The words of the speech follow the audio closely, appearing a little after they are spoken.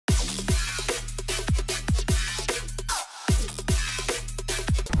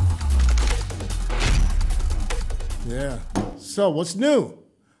Yeah. So what's new?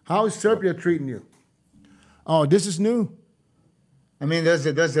 How is Serbia treating you? Oh, this is new? I mean, those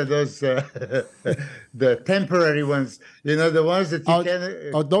the temporary ones. You know, the ones that you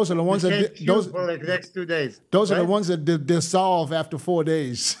can. Oh, those are the ones that those for like next 2 days. Those are the ones that dissolve after 4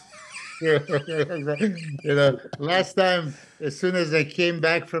 days. Yeah, you know, last time, as soon as I came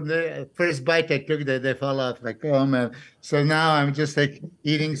back from the first bite I took, they fell off. Like, oh man! So now I'm just like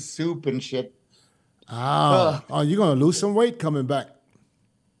eating soup and shit. Oh, you're gonna lose some weight coming back.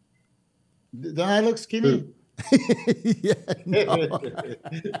 Don't I look skinny? Yeah. No.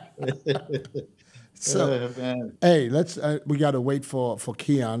 So, hey, let's. We got to wait for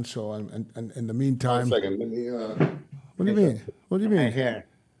KEON. So, and in the meantime, 1 second. Let me, what do you mean? What do you mean? Here.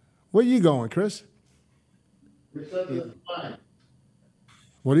 Where you going, Chris?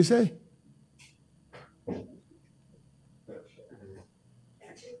 What did he say?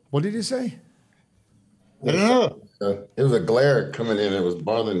 What did he say? I don't know. It was a glare coming in. It was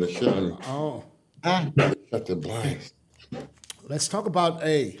bothering the shit out of me. Oh. Shut the blinds. Let's talk about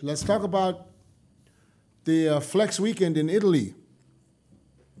the Flex weekend in Italy.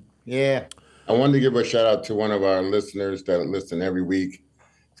 Yeah. I wanted to give a shout out to one of our listeners that listen every week.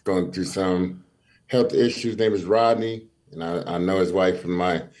 He's going through some health issues. His name is Rodney, and I know his wife from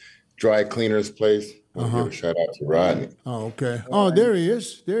my dry cleaner's place. I want to give a shout out to Rodney. Oh, okay. Oh, there he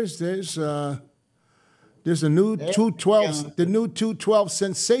is. There's a new 212, the new 212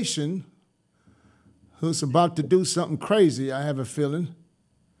 sensation, who's about to do something crazy, I have a feeling.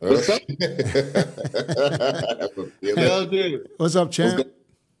 What's up? What's up, champ?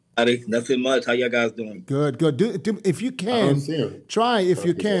 Nothing much. How y'all guys doing? Good, good. If you can,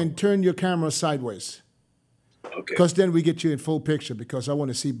 turn your camera sideways. Okay. Because then we get you in full picture, because I want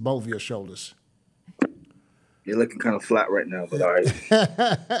to see both of your shoulders. You're looking kind of flat right now, but all right.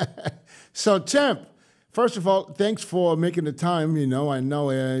 So, champ, first of all, thanks for making the time. You know, I know,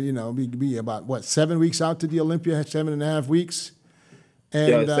 we about, what, 7 weeks out to the Olympia, 7.5 weeks? And,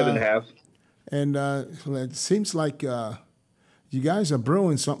 yeah, 7.5. And it seems like you guys are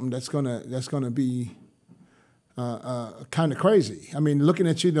brewing something that's gonna be kind of crazy. I mean, looking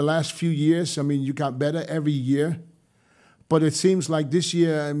at you the last few years, I mean, you got better every year. But it seems like this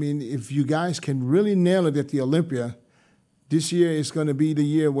year, I mean, if you guys can really nail it at the Olympia, this year is going to be the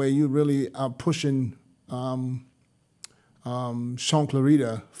year where you really are pushing SHAN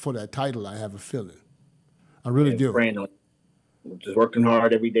CLARIDA for that title, I have a feeling. I really do. Brandon, just working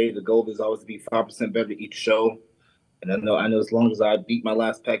hard every day. The goal is always to be 5% better each show. And I know as long as I beat my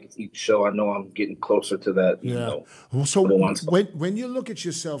last package each show, I know I'm getting closer to that. Yeah. You know, so when you look at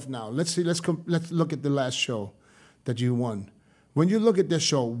yourself now, let's look at the last show that you won. When you look at this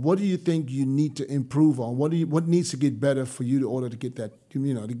show, what do you think you need to improve on? What needs to get better for you in order to get that,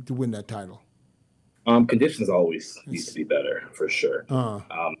 to win that title? Conditions always need to be better, for sure.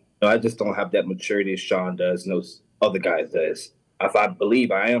 I just don't have that maturity as Shaun does and those other guys does. If I believe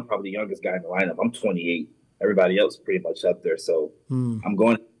I am probably the youngest guy in the lineup. I'm 28. Everybody else pretty much up there. So I'm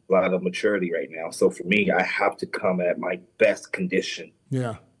going a lot of maturity right now. So for me, I have to come at my best condition.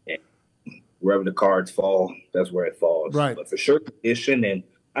 Yeah. Wherever the cards fall, that's where it falls. Right. But for sure, condition, and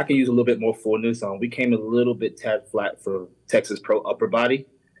I can use a little bit more fullness. We came a little bit tad flat for Texas Pro upper body,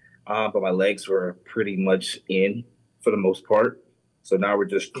 but my legs were pretty much in for the most part. So now we're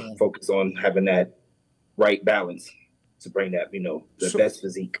just focused on having that right balance to bring that, the best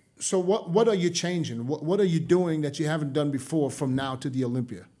physique. So what are you changing? What are you doing that you haven't done before from now to the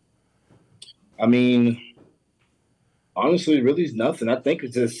Olympia? I mean, honestly, really is nothing. I think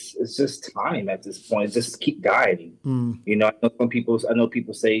it's just time at this point. Just keep dieting. I know people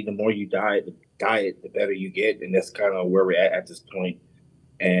say the more you diet, the better you get, and that's kind of where we're at this point.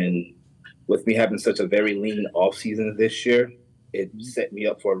 And with me having such a very lean off season this year, it set me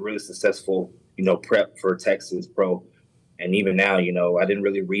up for a really successful, prep for Texas Pro. And even now, I didn't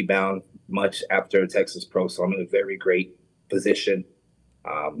really rebound much after Texas Pro, so I'm in a very great position.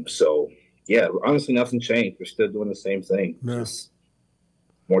 So. Yeah, honestly, nothing changed. We're still doing the same thing. Yeah.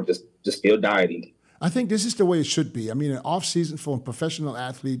 Just still dieting. I think this is the way it should be. I mean, an off season for a professional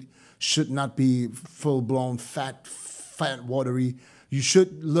athlete should not be full blown fat, watery. You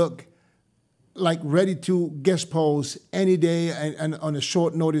should look like ready to guest pose any day and on a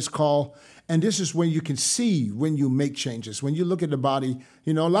short notice call. And this is when you can see when you make changes. When you look at the body,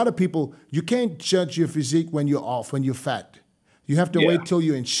 a lot of people, you can't judge your physique when you're off, when you're fat. You have to wait till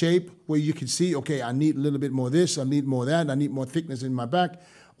you're in shape where you can see, okay, I need a little bit more of this, I need more of that, I need more thickness in my back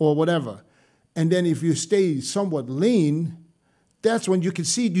or whatever. And then if you stay somewhat lean, that's when you can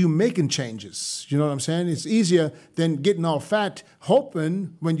see you making changes. You know what I'm saying? It's easier than getting all fat,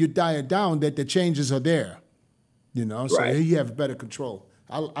 hoping when you diet down that the changes are there. You know, so Right. you have better control.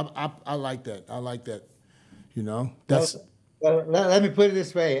 I like that. I like that. You know, that's Well, let me put it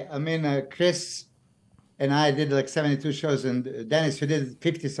this way. I mean, Chris and I did like 72 shows, and Dennis, you did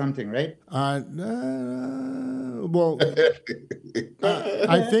 50 something, right? well,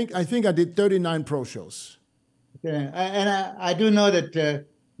 I think I did 39 pro shows. Yeah, and I do know that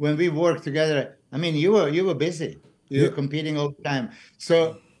when we worked together, I mean, you were busy. You were competing all the time.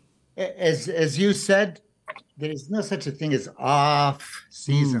 So, as you said, there is no such a thing as off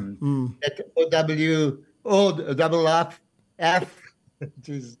season. That double F,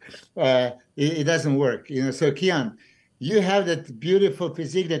 geez, it doesn't work. You know. So, Keon, you have that beautiful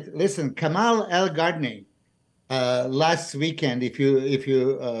physique. That listen, Kamal El Gardney, last weekend, if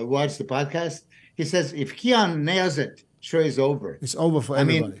you watch the podcast, he says if Keon nails it, show is over. It's over for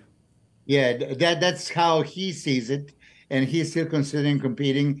everybody. Mean, yeah, that's how he sees it, and he's still considering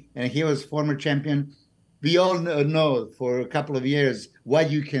competing. And he was former champion. We all know for a couple of years what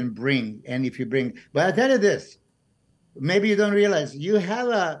you can bring, and if you bring. But I tell you this, maybe you don't realize you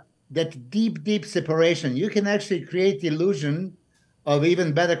have that deep separation. You can actually create the illusion of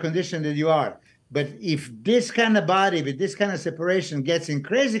even better condition than you are. But if this kind of body with this kind of separation gets in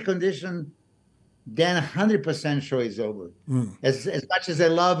crazy condition, then 100% show is over. As much as I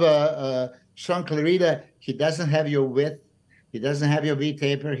love Sean Clarida, he doesn't have your width. He doesn't have your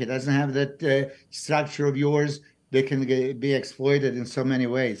V-taper. He doesn't have that structure of yours that can be exploited in so many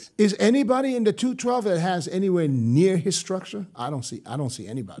ways. Is anybody in the 212 that has anywhere near his structure? I don't see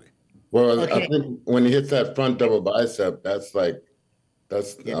anybody. Well, okay. I think when he hits that front double bicep, I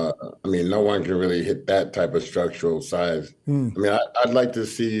mean, no one can really hit that type of structural size. I mean, I'd like to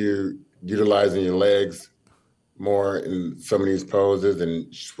see you utilizing your legs more in some of these poses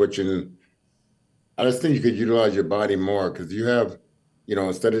and switching. I just think you could utilize your body more because you have, you know,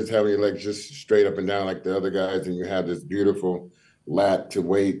 instead of just having your legs just straight up and down like the other guys, and you have this beautiful lat to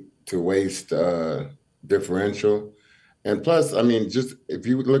waist differential. And plus, I mean, just if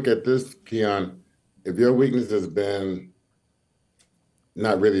you look at this, Keon, if your weakness has been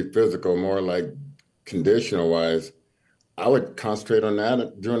not really physical, more like conditional wise, I would concentrate on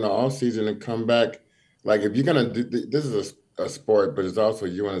that during the off season and come back. Like if you're gonna do this is a sport, but it's also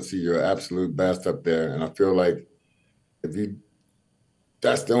you want to see your absolute best up there. And I feel like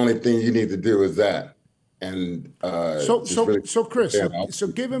that's the only thing you need to do is that. And so Chris, so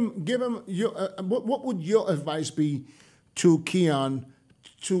give him your what would your advice be to Keon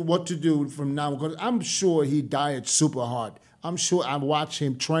to what to do from now? Because I'm sure he diets super hard. I'm sure I watch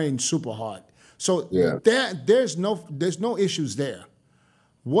him train super hard. So there's no issues there.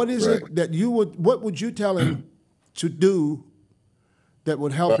 What is it that what would you tell him to do that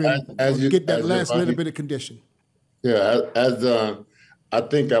would help him get that last little bit of condition? Yeah, I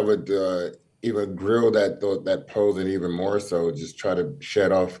think I would even grill that posing even more so, just try to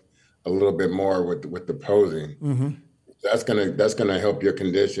shed off a little bit more with the posing. Mm-hmm. That's gonna help your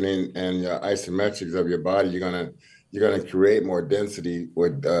conditioning and your isometrics of your body. You're gonna create more density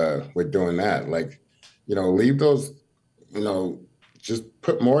with doing that. Like, you know, leave those, you know, just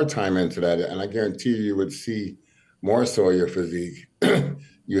put more time into that, and I guarantee you would see more so of your physique.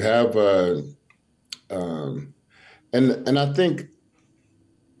 You have and I think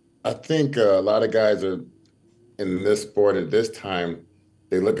a lot of guys are in this sport at this time,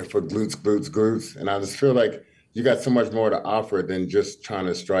 they're looking for glutes, and I just feel like you got so much more to offer than just trying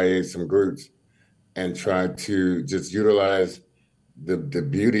to striate some glutes and try to just utilize the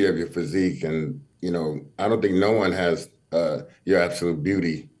beauty of your physique. And, you know, I don't think no one has your absolute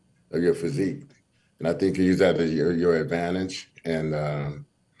beauty of your physique. And I think you use that as your advantage. And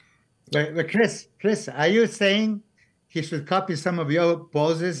but Chris, are you saying he should copy some of your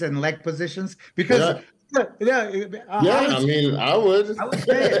poses and leg positions? Because I mean, I would. I would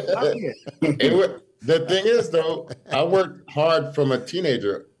say it. The thing is, though, I worked hard from a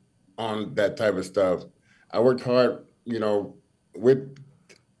teenager on that type of stuff. I worked hard, you know, with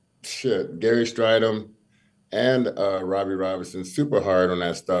Gary Stridham and Robbie Robinson, super hard on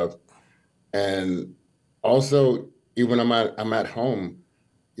that stuff. And also, even when I'm at home,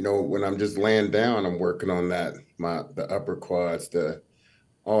 you know, when I'm just laying down, I'm working on that, the upper quads,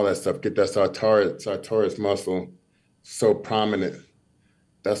 all that stuff. Get that sartorius muscle so prominent.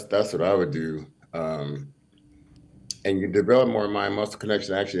 That's what I would do. And you develop more mind-muscle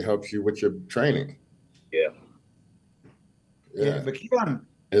connection, actually helps you with your training. Yeah, but keep on.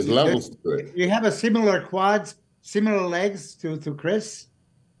 There's levels to it. You have a similar quads, similar legs to Chris.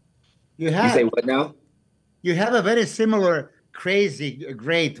 You say what now? You have a very similar, crazy,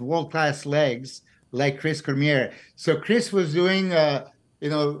 great, world-class legs like Chris Cormier. So Chris was doing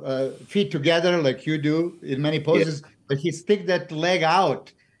feet together like you do in many poses, but he stick that leg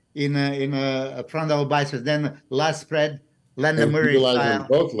out in a frontal biceps. Then last spread, Landa Murray utilizing style.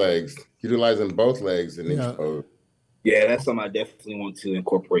 utilizing both legs in each pose. Yeah, that's something I definitely want to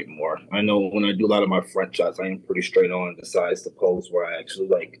incorporate more. I know when I do a lot of my front shots, I am pretty straight on, besides the pose where I actually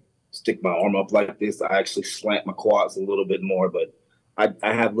like stick my arm up like this. I actually slant my quads a little bit more, but I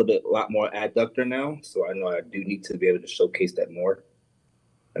have a lot more adductor now, so I know I do need to be able to showcase that more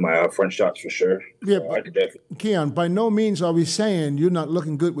in my front shots for sure. Yeah, so I could definitely. Keon, by no means are we saying you're not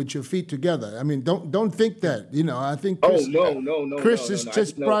looking good with your feet together. I mean, don't think that. I think Chris, Chris is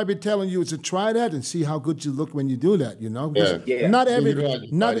just probably telling you to try that and see how good you look when you do that. Yeah. Not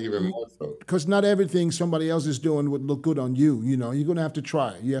because not everything somebody else is doing would look good on you. You're gonna have to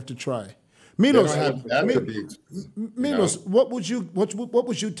try. You have to try. Milos, what would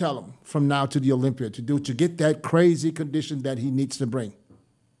you tell him from now to the Olympia to do to get that crazy condition that he needs to bring?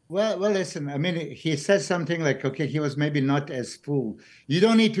 Well, listen, I mean, he said something like, okay, he was maybe not as full. You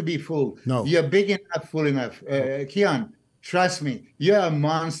don't need to be full. No. You're big enough, full enough. Keon, trust me, you're a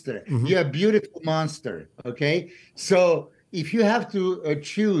monster. Mm-hmm. You're a beautiful monster, okay? So if you have to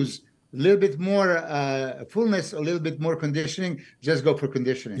choose a little bit more fullness, a little bit more conditioning, just go for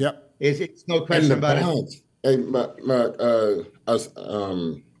conditioning. Yep. It's no question about balance. Hey,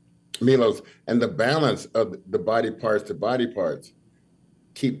 Milos, and the balance of the body parts to body parts.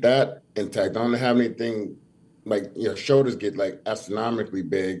 Keep that intact. Don't have anything like your shoulders get like astronomically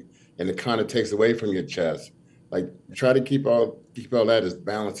big, and it kind of takes away from your chest. Like try to keep all that as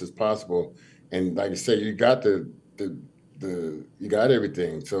balanced as possible. And like you said, you got you got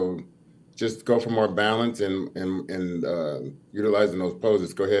everything. So just go for more balance and utilizing those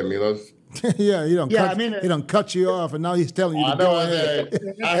poses. Go ahead, Milos. Yeah, he don't cut you off, and now he's telling you to go ahead.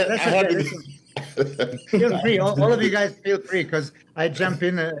 Feel free. All of you guys feel free because I jump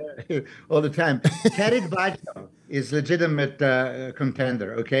in all the time. Karid Bajo is legitimate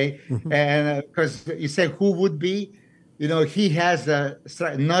contender, okay? Mm-hmm. And because you say who would be, he has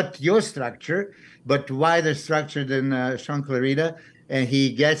not your structure, but wider structure than Sean CLARIDA, and he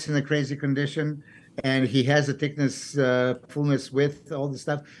gets in a crazy condition, and he has a thickness, fullness, width, all the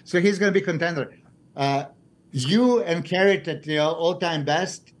stuff. So he's going to be contender. You and Karid at the all-time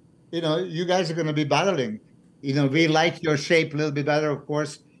best. You guys are going to be battling. We like your shape a little bit better, of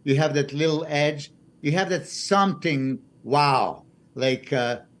course. You have that little edge. You have that something, wow, like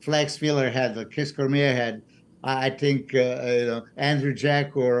Flex Wheeler had, like Chris Cormier had. I think, Andrew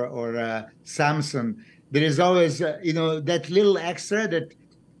Jack or Samson. There is always, that little extra that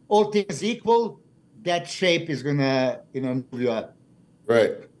all things equal, that shape is going to, move you up.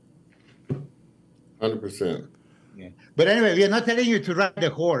 Right. 100%. Yeah. But anyway, we are not telling you to ride the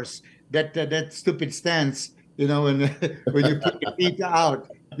horse. That stupid stance, when when you put your feet out.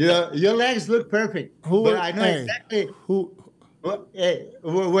 Your legs look perfect. I know exactly who.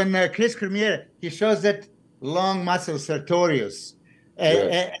 When Chris Cormier, he shows that long muscle sartorius,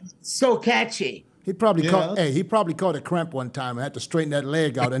 so catchy. He probably caught a cramp one time and had to straighten that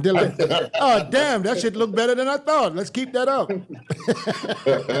leg out, and they're like, "Oh, damn, that shit looked better than I thought. Let's keep that up."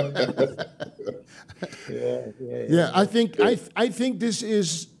 Yeah. I think this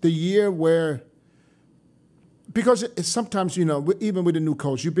is the year where, because it's sometimes even with the new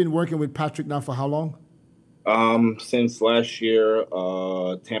coach, you've been working with Patrick now for how long? Since last year,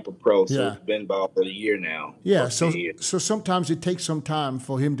 Tampa Pro. So it's been about a year now. Yeah. So sometimes it takes some time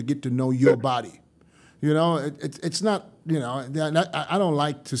for him to get to know your body. It's not, I don't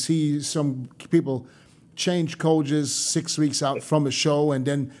like to see some people change coaches 6 weeks out from a show, and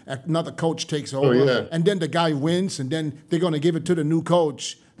then another coach takes over, and then the guy wins, and then they're going to give it to the new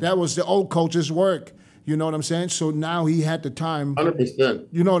coach. That was the old coach's work. You know what I'm saying? So now he had the time. 100%.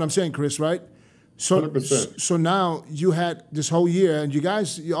 You know what I'm saying, Chris, right? So 100%. So now you had this whole year, and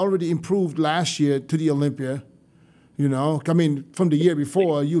you already improved last year to the Olympia. I mean, from the year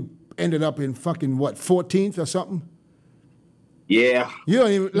before, you ended up in fucking 14th or something. Yeah.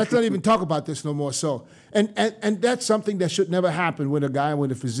 Let's not even talk about this no more. So, and that's something that should never happen with a guy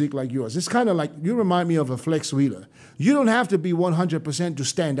with a physique like yours. It's kind of like, you remind me of a Flex Wheeler. You don't have to be 100% to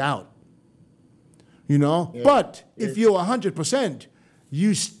stand out. But if you're 100%,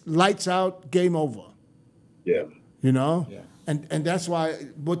 you lights out, game over. Yeah. Yeah. And that's why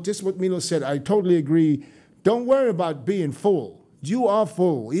what Milos said, I totally agree. Don't worry about being full. You are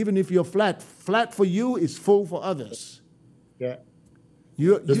full, even if you're flat. Flat for you is full for others. Yeah.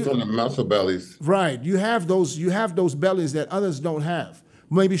 Just from the muscle bellies. Right. You have those bellies that others don't have.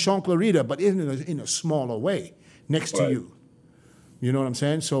 Maybe Sean CLARIDA, but in a smaller way next to you. You know what I'm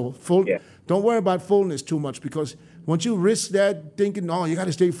saying? So don't worry about fullness too much, because once you risk that, thinking, oh, you got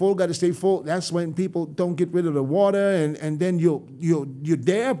to stay full, that's when people don't get rid of the water, and then you're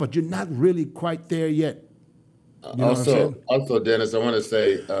there, but you're not really quite there yet. You know also, Dennis, I want to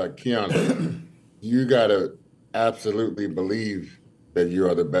say, Keon, you got to absolutely believe that you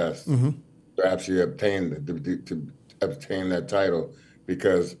are the best to actually obtain that title,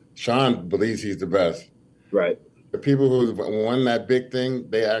 because Shaun believes he's the best. Right. The people who won that big thing,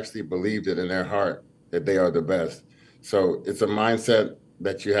 they actually believed it in their heart that they are the best. So it's a mindset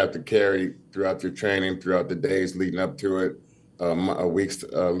that you have to carry throughout your training, throughout the days leading up to it, weeks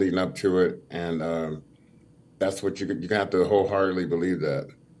leading up to it, and that's what you have to wholeheartedly believe that.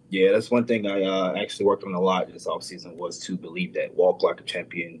 Yeah, that's one thing I actually worked on a lot this offseason, was to believe that. Walk like a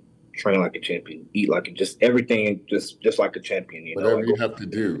champion, train like a champion, eat like just everything, just like a champion. You whatever you have to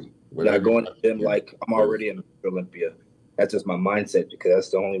do. I go into the gym like I'm already in Olympia. That's just my mindset, because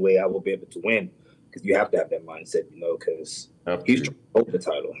that's the only way I will be able to win. Because you have to have that mindset, because he's trying to hold the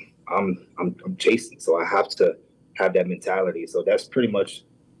title. I'm chasing, so I have to have that mentality. So that's pretty much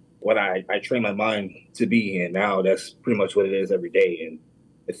what I train my mind to be, and now that's pretty much what it is every day, and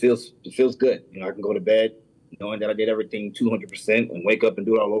it feels good. You know, I can go to bed knowing that I did everything 200% and wake up and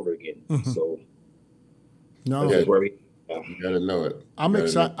do it all over again. So that's where you gotta know it. I'm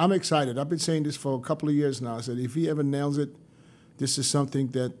excited. I've been saying this for a couple of years now. I said, if he ever nails it, this is something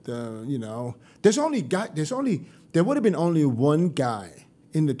that you know. There would have been only one guy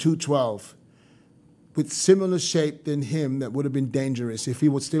in the 212 with similar shape than him that would have been dangerous if he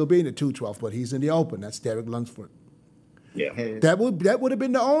would still be in the 212, but he's in the open. That's Derek Lunsford. Yeah, that would have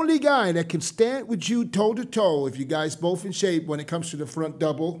been the only guy that can stand with you toe to toe if you guys both in shape when it comes to the front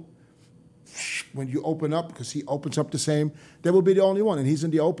double. When you open up, because he opens up the same, that would be the only one, and he's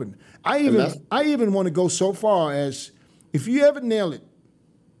in the open. I even want to go so far as, if you ever nail it,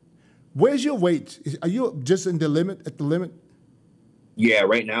 where's your weight? Are you just in the limit, at the limit? Yeah,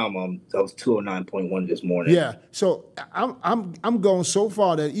 right now I was 209.1 this morning. Yeah, so I'm going so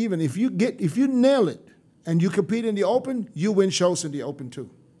far that even if you nail it and you compete in the open, you win shows in the open too.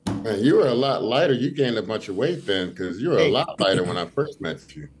 Man, you were a lot lighter. You gained a bunch of weight then, because you were a lot lighter when I first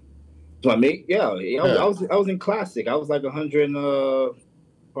met you. So me, I was in classic. I was like 100,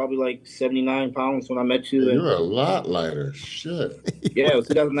 probably like 79 pounds when I met you. You were a lot lighter. Shit. Yeah, it was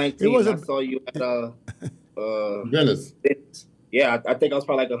 2019. I saw you at Venice. Yeah, I think I was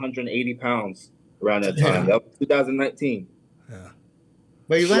probably like 180 pounds around that time. That was 2019. Yeah.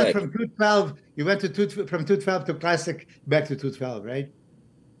 But you went from 212. You went from 212 to classic back to 212, right?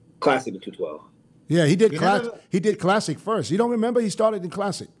 Classic to 212. Yeah, he did classic first. You don't remember he started in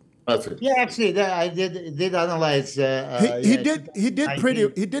classic? Yeah, actually, I did analyze. He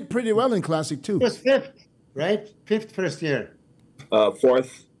did pretty well in classic too. He was fifth, right? Fifth first year.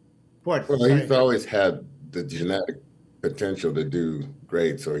 Fourth. Well, he's always had the genetic potential to do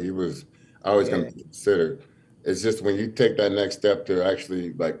great, so he was always going to be considered. It's just when you take that next step to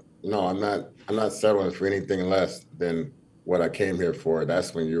actually like, no, I'm not settling for anything less than what I came here for.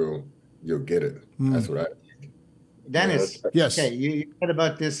 That's when you'll get it. That's what I think. Dennis, yes. Okay, you heard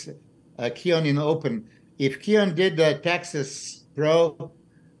about this KEON in Open. If KEON did the Texas Pro,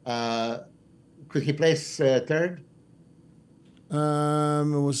 could he place third? It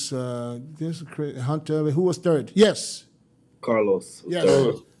was this Hunter. Who was third? Yes. Carlos. Yes.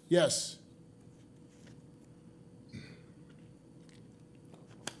 Third. Yes.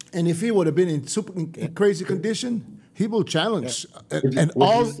 And if he would have been in crazy condition, he will challenge. And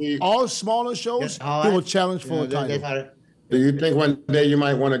all smaller shows, he will challenge for a title. Do you think one day you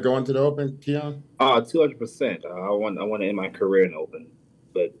might want to go into the Open, Keon? 200%. I want to end my career in Open.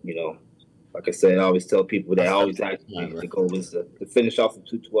 But, you know, like I said, I always tell people that I always ask me the goal is to finish off in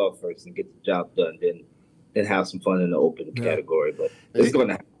 212 first and get the job done, then have some fun in the Open category. But it's going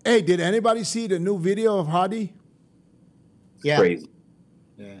to happen. Hey, did anybody see the new video of HADI? Yeah. Crazy.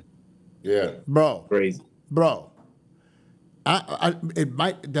 Yeah. Bro. Crazy. Bro.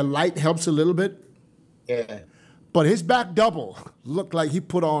 The light helps a little bit. Yeah. But his back double looked like he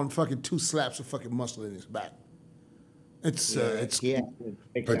put on fucking 2 slaps of fucking muscle in his back. It's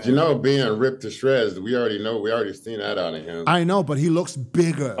But you know, being ripped to shreds, we already seen that out of him. I know, but he looks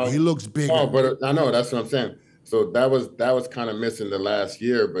bigger. He looks bigger. Oh, but I know, that's what I'm saying. So that was kind of missing the last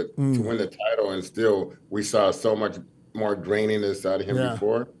year, but to win the title, and still we saw so much more graininess out of him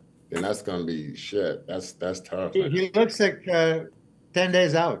before, then that's gonna be shit. That's tough. He looks like 10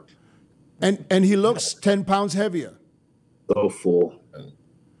 days out. And he looks 10 pounds heavier. So full.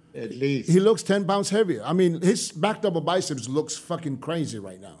 At least. He looks 10 pounds heavier. I mean, his back double biceps looks fucking crazy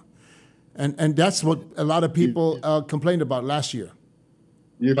right now. And that's what a lot of people complained about last year.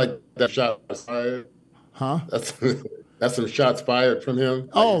 You like that shot? That's some shots fired from him.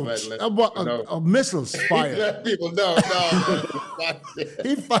 Oh, missiles fired. Let people know.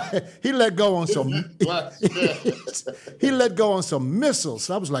 He let go on some. He let go on some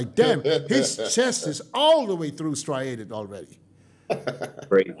missiles. I was like, damn, his chest is all the way through striated already.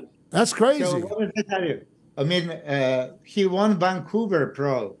 Great. That's crazy. So what did I tell you? I mean, he won Vancouver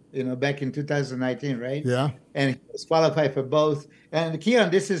Pro, back in 2019, right? Yeah. And he was qualified for both. And Keon,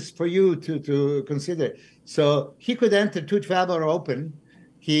 this is for you to consider. So he could enter 212 or Open.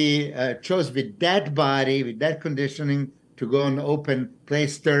 He chose with that body, with that conditioning, to go on Open,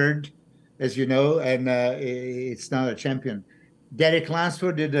 place third, as you know, and it's now a champion. Derek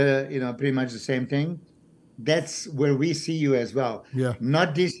Lansford did, pretty much the same thing. That's where we see you as well. Yeah.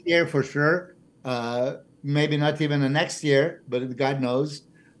 Not this year for sure. Maybe not even the next year, but God knows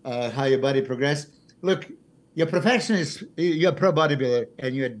how your body progresses. Look, your profession is you're a pro bodybuilder,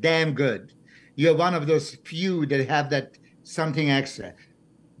 and you're damn good. You're one of those few that have that something extra.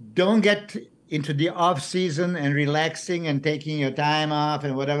 Don't get into the off season and relaxing and taking your time off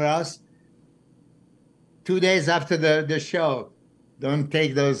and whatever else. 2 days after the show, don't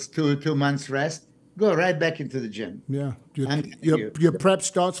take those two months rest. Go right back into the gym. Yeah. Your prep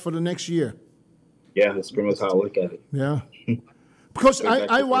starts for the next year. Yeah, that's pretty much how I look at it. Yeah. Because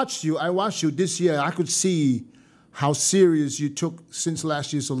I watched you this year. I could see how serious you took since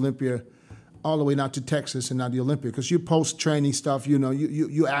last year's Olympia all the way now to Texas and now the Olympia, because you post training stuff,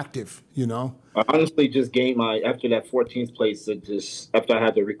 you're active, I honestly just gained after that 14th place, after I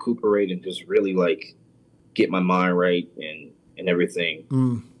had to recuperate and just really get my mind right and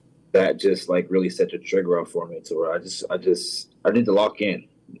everything, that just really set the trigger off for me to where I need to lock in.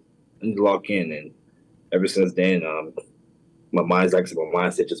 And ever since then, my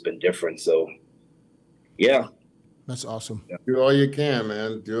mindset just been different. So yeah. That's awesome. Yeah. Do all you can,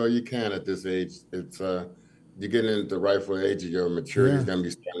 man. Do all you can at this age. It's you're getting into the rightful age of your maturity. Is gonna be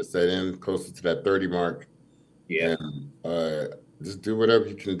starting to set in closer to that 30 mark. Yeah. And just do whatever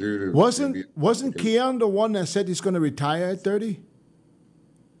you can do. Wasn't Keon the one that said he's gonna retire at 30?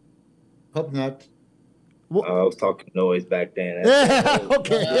 Hope not. I was talking noise back then.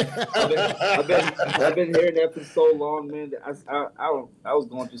 Okay. I've been hearing that for so long, man. I was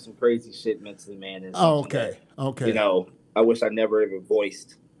going through some crazy shit mentally, man. And okay. I wish I never even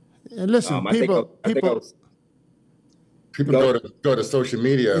voiced. And listen, People go to social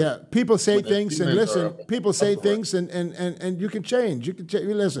media. Yeah, people say things and listen. People say things and you can change. You can change.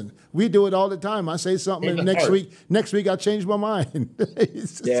 Listen, we do it all the time. I say something and next week I change my mind.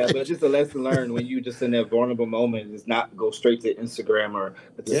 Yeah, but it's just a lesson learned when you just in that vulnerable moment. Is not go straight to Instagram or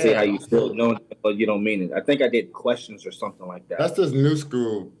to see how you feel, knowing you don't mean it. I think I did questions or something like that. That's just new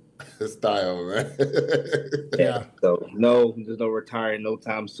school style, man. Yeah. So there's no retiring no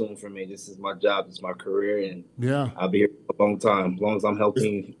time soon for me. This is my job. This is my career, and I'll be here for a long time, as long as I'm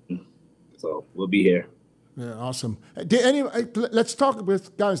healthy. So we'll be here. Yeah, awesome. Let's talk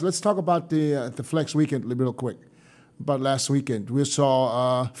about the Flex weekend real quick. About last weekend, we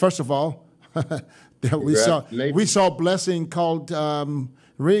saw first of all we saw Blessing called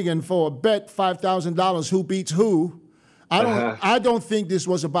Regan for a bet $5,000 who beats who. I don't think this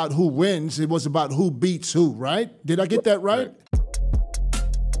was about who wins. It was about who beats who, right? Did I get that right?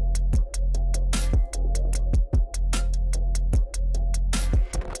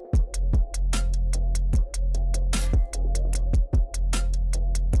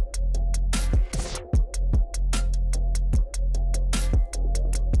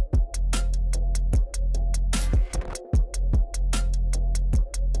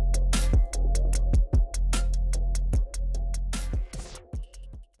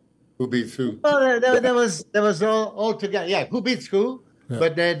 Who beats who? Well, there was all together. Yeah, who beats who? Yeah.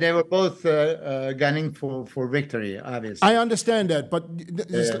 But they were both gunning for victory, obviously. I understand that, but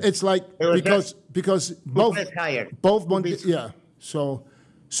it's like because both won. Yeah, so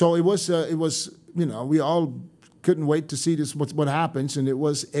it was we all couldn't wait to see what happens, and it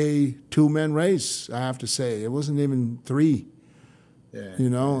was a 2-man race. I have to say, it wasn't even 3. Yeah.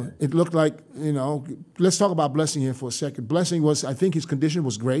 It looked like Let's talk about Blessing here for a second. Blessing I think his condition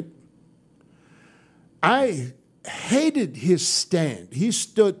was great. I hated his stand. He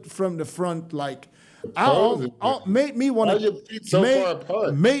stood from the front made me want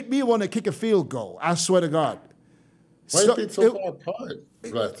to kick a field goal. I swear to God. Why are your feet so far apart,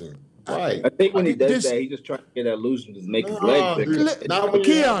 Blessing? Right. I think when he does This- that, he just trying to get that illusion to make his legs bigger. Dude, now when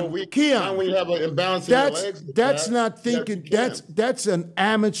you have a weak, now when you have an imbalance in your legs, That's not thinking. That's an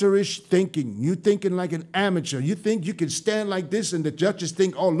amateurish thinking. You thinking like an amateur. You think you can stand like this, and the judges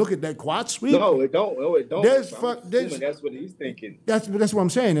think, "Oh, look at that quad sweep." No, it don't. No, it don't. There's I'm assuming that's what he's thinking. That's what I'm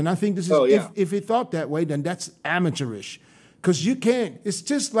saying, and I think this is. Oh, yeah. If he thought that way, then that's amateurish, because you can't. It's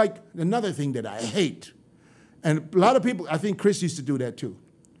just like another thing that I hate, and a lot of people. I think Chris used to do that too.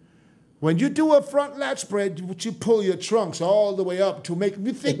 When you do a front lat spread, you pull your trunks all the way up to make.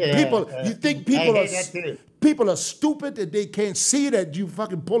 You think people are stupid that they can't see that you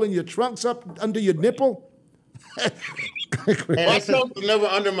fucking pulling your trunks up under your nipple. My trunks are never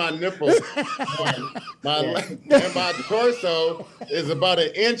under my nipple. And my torso is about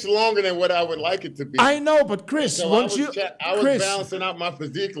an inch longer than what I would like it to be. I know, but Chris, So once I was balancing out my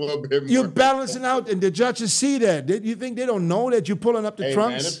physique a little bit more. you're balancing out, and the judges see that. You think they don't know that you're pulling up the Hey,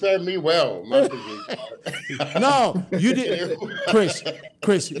 trunks? man, it fed me well, my physique. No, you didn't,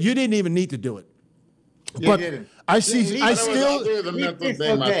 Chris. You didn't even need to do it. But didn't. I see. I I still. do the mental It's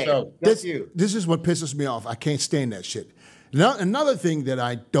thing okay. myself. That's you. This is what pisses me off. I can't stand that shit. Now, another thing that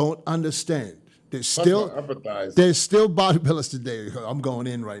I don't understand. There's still bodybuilders today. I'm going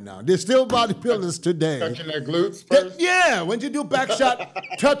in right now. There's still bodybuilders today. Touching their glutes first. Yeah, when you do back shot,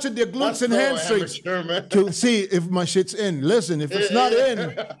 touching their glutes That's and so hamstrings amateur, man. to see if my shit's in. Listen, if it's not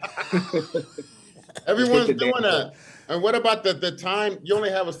in, Everyone's doing that. And what about the time? You only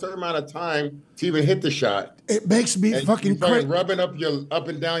have a certain amount of time to even hit the shot. it makes me And fucking you fucking crazy. rubbing up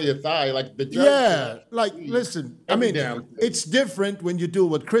and down your thigh like the judge. Yeah, like listen. I Every mean, damn thing. it's different when you do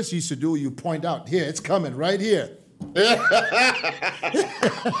what Chris used to do. You point out, here, it's coming right here.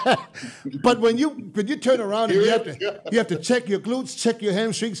 But when you turn around and you have to check your glutes, check your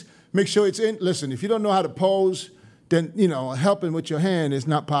hamstrings, make sure it's in. Listen, if you don't know how to pose, then helping with your hand is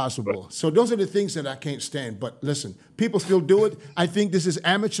not possible. So those are the things that I can't stand. But listen, people still do it. I think this is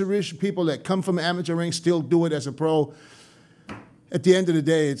amateurish. People that come from amateur ring still do it as a pro. At the end of the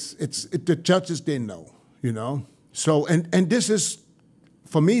day, the judges didn't know, So and this is.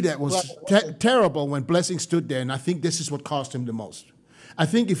 For me, that was terrible when Blessing stood there, and I think this is what cost him the most. I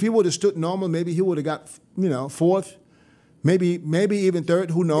think if he would have stood normal, maybe he would have got, fourth, maybe even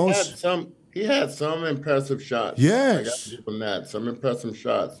third. Who knows? He had some impressive shots. Yes. I got to give him that. Some impressive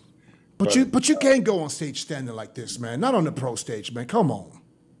shots. But you can't go on stage standing like this, man. Not on the pro stage, man. Come on.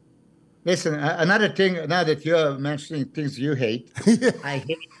 Listen, another thing. Now that you're mentioning things you hate,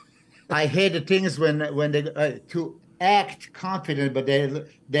 I hate the things when they to act confident, but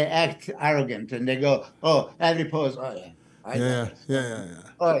they act arrogant, and they go, "Oh, every pose, oh yeah, I know this. Yeah.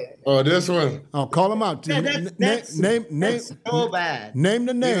 Oh yeah." Oh, this one. Oh, call him out. Yeah, that's so bad. Name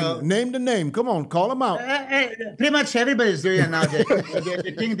the name. Name the name. Come on, call him out. Pretty much everybody's doing it now.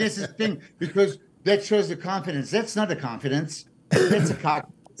 They think this is the thing because that shows the confidence. That's not the confidence. That's a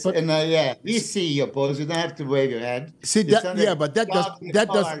confidence. And we see your pose. You don't have to wave your head. See that? But that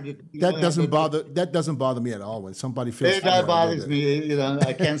doesn't bother me at all when somebody feels. That bothers me.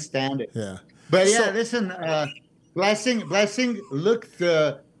 I can't stand it. Yeah. But listen. Blessing looked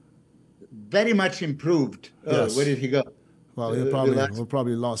very much improved. Yes. Where did he go? Well, we'll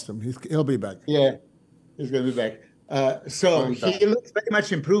probably lost him. He'll be back. Yeah, he's going to be back. So he looks very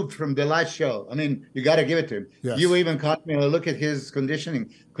much improved from the last show. I mean, you got to give it to him. Yes. You even caught me a look at his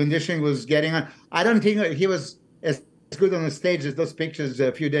conditioning. Conditioning was getting on. I don't think he was as good on the stage as those pictures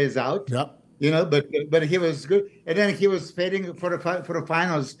a few days out. Yep. But he was good. And then he was fading for the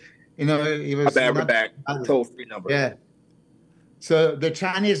finals. He was back. Toll-free number. Yeah. So the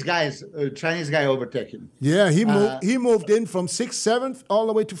Chinese guy overtook him. Yeah, he moved in from 6th, 7th, all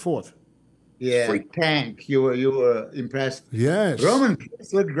the way to 4th. Yeah, tank. You were impressed. Yes. Roman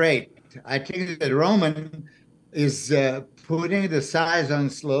looked great. I think that Roman is putting the size on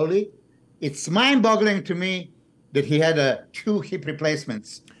slowly. It's mind-boggling to me that he had 2 hip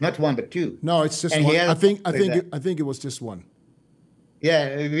replacements, not 1 but 2. No, it's just And one. he I think it was just 1.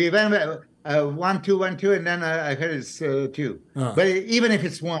 Yeah, we went 1, 2, 1, 2, and then I heard it's 2. But even if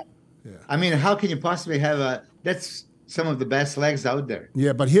it's 1, I mean, how can you possibly have that's some of the best legs out there.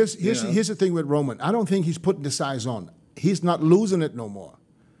 Yeah, but here's the thing with Roman. I don't think he's putting the size on. He's not losing it no more.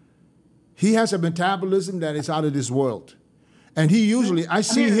 He has a metabolism that is out of this world. And he usually I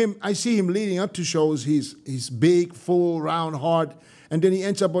see him leading up to shows, he's big, full, round, hard, and then he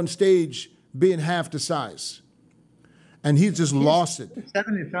ends up on stage being half the size. And he's just lost it.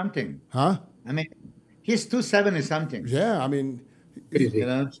 270 something. Huh? I mean, he's 270 something. Yeah, I mean,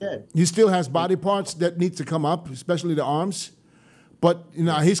 Shit. he still has body parts that need to come up, especially the arms. But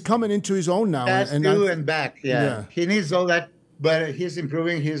he's coming into his own now. That's and and back. Yeah. He needs all that but he's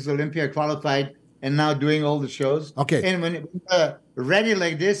improving. He's Olympia qualified and now doing all the shows. Okay. And when ready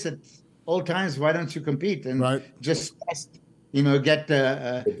like this at all times, why don't you compete and just you know, get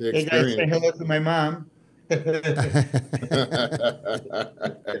hey guys, say hello to my mom.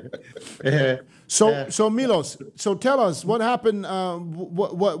 So Milos, so tell us what happened.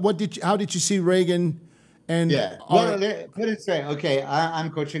 How did you see Regan? And well, put it say, okay,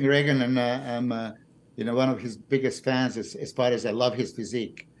 I'm coaching Regan, and I'm you know, one of his biggest fans as far as I love his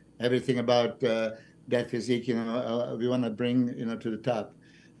physique, everything about that physique. You know, we want to bring, you know, to the top.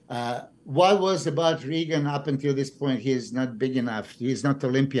 What was about Regan up until this point? He's not big enough. He's not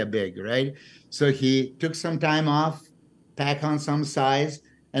Olympia big, right? So he took some time off, pack on some size,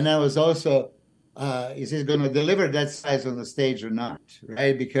 and that was also, is he going to deliver that size on the stage or not,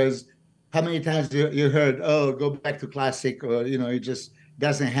 right? Because how many times you heard, oh, go back to classic, or, you know, he just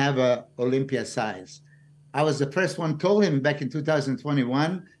doesn't have a Olympia size. I was the first one told him back in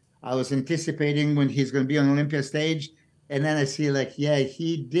 2021. I was anticipating when he's going to be on Olympia stage. And then I see, like, yeah,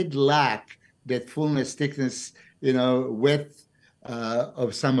 he did lack that fullness, thickness, you know, width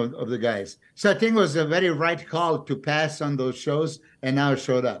of some of the guys. So I think it was a very right call to pass on those shows, and now it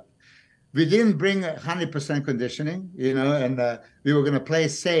showed up. We didn't bring 100% conditioning, you know, and we were going to play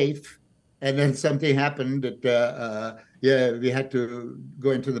safe. And then something happened that, yeah, we had to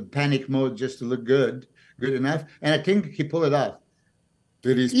go into the panic mode just to look good enough. And I think he pulled it off.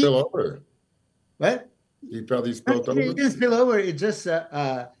 Did he spill over? What? He probably spilled over. It didn't spill over. It just,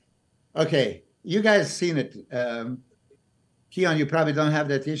 okay, you guys seen it. Keon, you probably don't have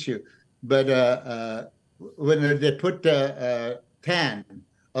that issue. But when they put tan,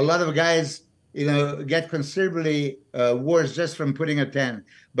 a lot of guys, you know, get considerably worse just from putting a tan.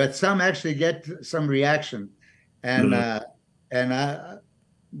 But some actually get some reaction. And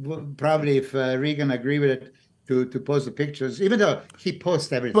probably if Regan agree with it, to post the pictures, even though he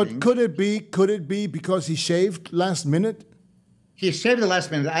posts everything. But could it be because he shaved last minute? He shaved the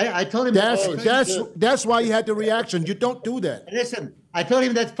last minute. I told him that's why he had the reaction. You don't do that. Listen, I told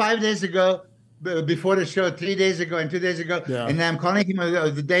him that 5 days ago, before the show, 3 days ago, and 2 days ago, and then I'm calling him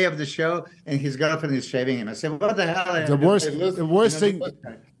the day of the show, and his girlfriend is shaving him. I said, "What the hell?" The worst thing.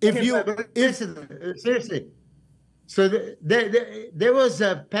 Listen, seriously. So there was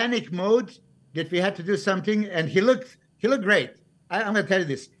a panic mode that we had to do something, and he looked great. I'm going to tell you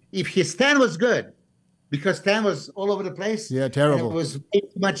this: if his tan was good, because tan was all over the place, terrible. It was way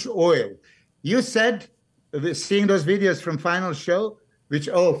too much oil. You said, seeing those videos from finals show,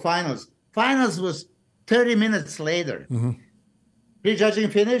 finals was 30 minutes later. Prejudging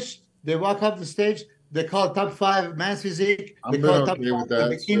finished. They walk up the stage. They call top 5 men's physique. They call top 5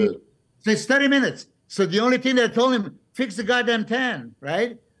 bikini. So it's 30 minutes. So the only thing they told him, fix the goddamn tan,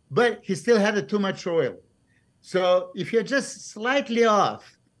 right? But he still had too much oil. So if you're just slightly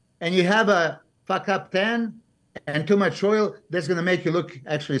off and you have a fuck up tan and too much oil, that's going to make you look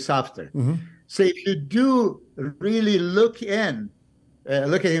actually softer. So if you do really look in,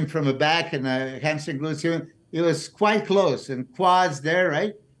 look at him from the back and hamstring glutes, it was quite close, and quads there,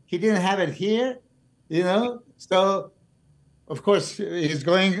 right? He didn't have it here, you know? So, of course, he's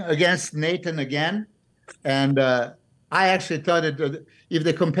going against Nathan again. And I actually thought that if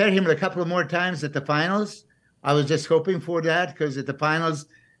they compare him a couple of more times at the finals, I was just hoping for that, because at the finals,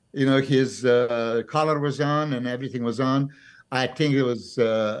 you know, his collar was on and everything was on. I think it was,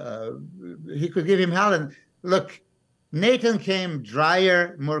 he could give him hell. And look, Nathan came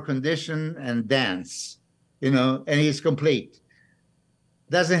drier, more conditioned, and dense, you know, and he's complete.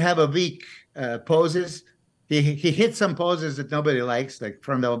 Doesn't have a weak poses. He hit some poses that nobody likes, like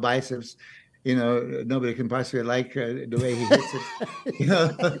front double biceps. You know, nobody can possibly like the way he hits it. You know?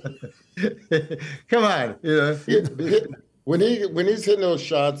 Come on, you know. When he's hitting those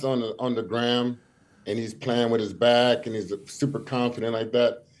shots on the gram, and he's playing with his back, and he's super confident like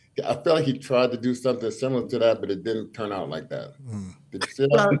that, I feel like he tried to do something similar to that, but it didn't turn out like that. Did you see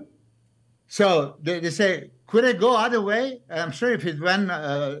that? Well, so they say, could it go other way? I'm sure if it went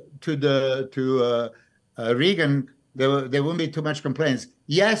to Regan, there wouldn't be too much complaints.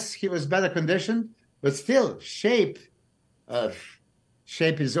 Yes, he was better conditioned, but still, shape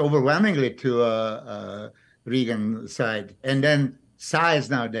is overwhelmingly to Regan's side. And then size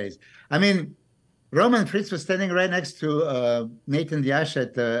nowadays. I mean, Roman Fritz was standing right next to Nathan Diash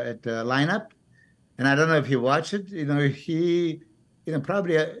at the lineup, and I don't know if you watched it. You know, he, you know,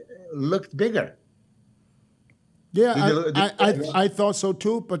 probably looked bigger. Yeah, I thought so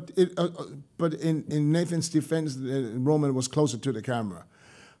too. But in Nathan's defense, Roman was closer to the camera.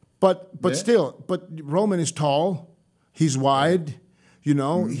 But Roman is tall. He's wide. You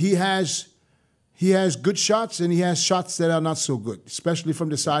know, he has He has good shots and he has shots that are not so good, especially from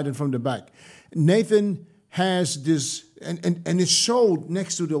the side and from the back. Nathan has this, and it showed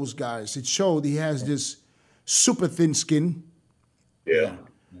next to those guys. It showed he has this super thin skin. Yeah.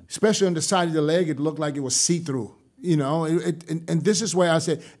 Especially on the side of the leg, it looked like it was see-through. You know, and this is where I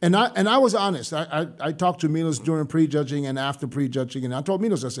said, and I was honest. I talked to Milos during prejudging and after prejudging, and I told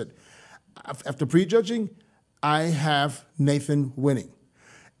Milos, I said, after prejudging, I have Nathan winning.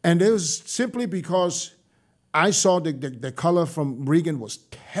 And it was simply because I saw the color from Regan was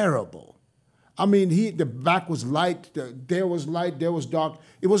terrible. I mean, the back was light, there was light, there was dark.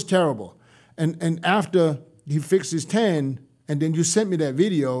 It was terrible. And after he fixed his tan, and then you sent me that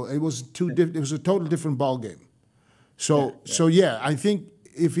video, it was it was a total different ball game. So I think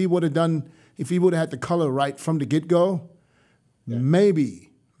if he would have had the color right from the get-go,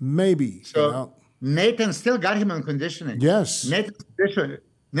 maybe. So you know. Nathan still got him on conditioning. Yes.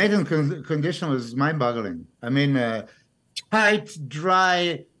 Nathan's condition was mind-boggling. I mean, tight,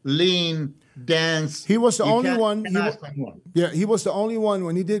 dry, lean, dense. He was the only one. He was the only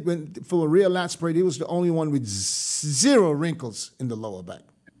one for a real lat spread. He was the only one with 0 wrinkles in the lower back.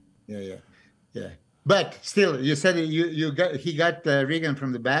 Yeah. But still, you said he got Regan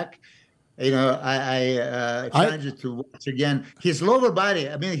from the back. You know, I challenge you to watch again. His lower body,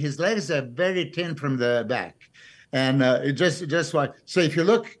 I mean, his legs are very thin from the back. And just watch. So if you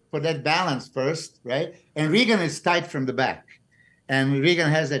look for that balance first, right? And Regan is tight from the back. And Regan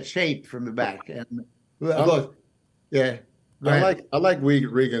has that shape from the back. And look, yeah. I like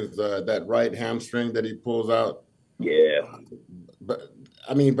Regan's that right hamstring that he pulls out. Yeah. But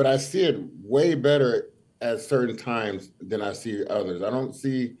I see it way better at certain times than I see others. I don't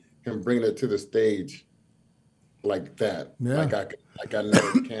see him bringing it to the stage like that. Yeah. Like I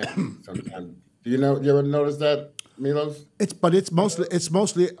know he can sometimes. Do you ever notice that, Milos? It's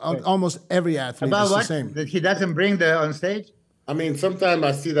mostly almost every athlete About is what? the same. That he doesn't bring on stage? I mean, sometimes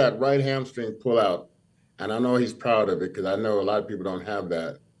I see that right hamstring pull out, and I know he's proud of it because I know a lot of people don't have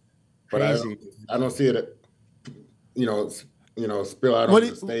that. But I don't see it, spill out on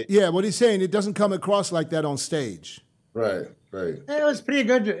the stage. Yeah, what he's saying, it doesn't come across like that on stage. Right. It was pretty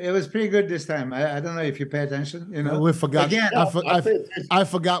good. It was pretty good this time. I don't know if you pay attention. You know, We forgot. Again, I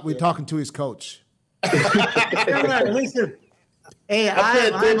forgot we're talking to his coach. Listen, hey,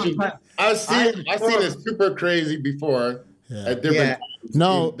 I've seen it super crazy before at different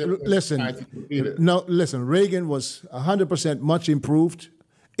times. Listen. Regan was 100% much improved.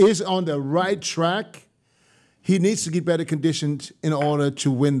 Is on the right track. He needs to get better conditioned in order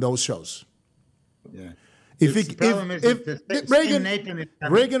to win those shows. Yeah.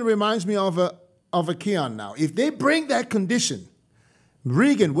 Regan reminds me of a KEON now. If they bring that condition,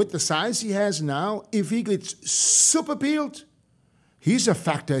 Regan with the size he has now, if he gets super peeled, he's a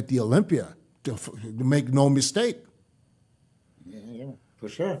factor at the Olympia. To make no mistake. Yeah, for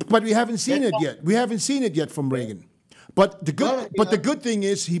sure. But we haven't seen it yet. We haven't seen it yet from Regan. But the good thing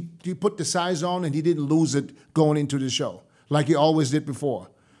is he put the size on and he didn't lose it going into the show like he always did before.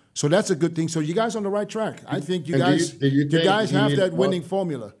 So that's a good thing. So you guys on the right track. I think you guys have that winning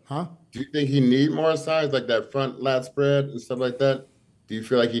formula, huh? Do you think he need more size, like that front lat spread and stuff like that? Do you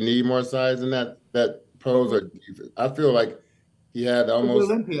feel like he need more size in that pose, or I feel like he had almost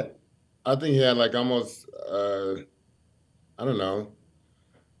Olympia. I think he had like almost I don't know,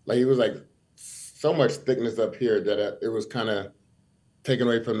 like he was like so much thickness up here that it was kind of taken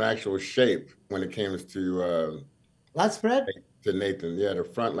away from the actual shape when it came to lat spread. To Nathan, the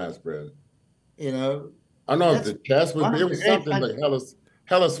front lat spread. You know, I don't know if the chest was something like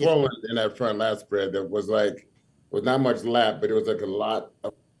hella swollen in that front lat spread that was not much lat, but it was like a lot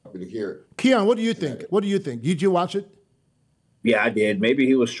up in here. KEON, what do you think? What do you think? Did you watch it? Yeah, I did. Maybe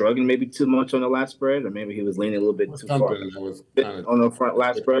he was struggling maybe too much on the lat spread, or maybe he was leaning a little bit too far on the front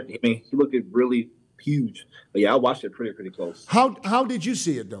lat spread. I mean, he looked really huge. But yeah, I watched it pretty close. How did you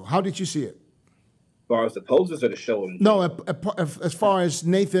see it though? How did you see it? As far as the poses or the show? No, as far as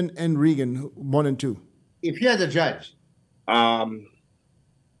Nathan and Regan 1 and 2. If you're the judge, I'm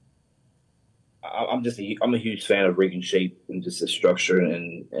a huge fan of Regan's shape and just his structure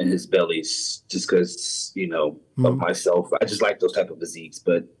and his bellies, just because of myself. I just like those type of physiques.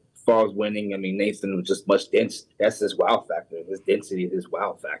 But as far as winning, I mean, Nathan was just much dense. That's his wow factor. His density is his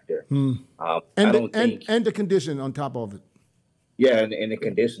wow factor. And the condition on top of it. Yeah, and the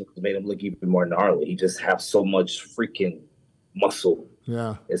condition made him look even more gnarly. He just has so much freaking muscle.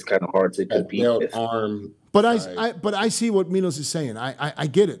 Yeah, it's kind of hard to compete with. Arm. But I see what Milos is saying. I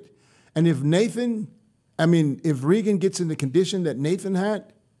get it. And if Regan gets in the condition that Nathan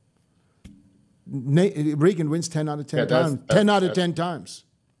had, Regan wins 10 out of 10 times. 10 out of 10 times.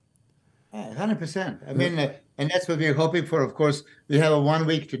 100%. I mean, and that's what we're hoping for. Of course, we have a 1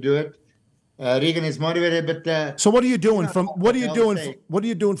 week to do it. Regan is motivated, but so what are you doing what are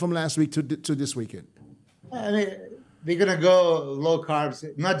you doing from last week to this weekend? I mean, we're gonna go low carbs,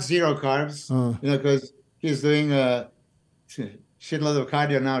 not zero carbs, because he's doing a shitload of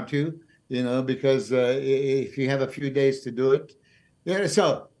cardio now too. Because if you have a few days to do it,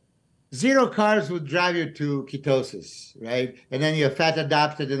 so zero carbs would drive you to ketosis, right? And then you're fat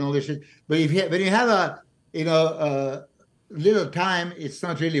adapted and all this shit. But when you have a little time, it's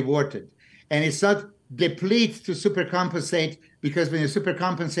not really worth it. And it's not deplete to supercompensate, because when you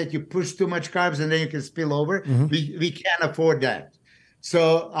supercompensate, you push too much carbs and then you can spill over. We can't afford that.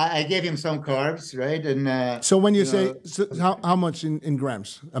 So I gave him some carbs, right? And so when you say, how much in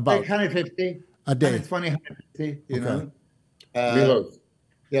grams? About like 150 a day. 120, 150, you know. Milos.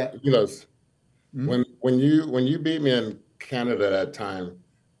 Yeah. Milos. When you beat me in Canada that time,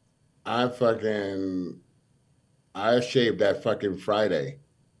 I shaved that fucking Friday.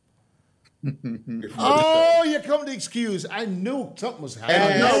 Oh, you come to excuse. I knew something was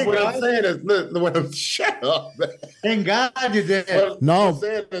happening. No, what I'm saying is, look, shut up, man. Thank God you did.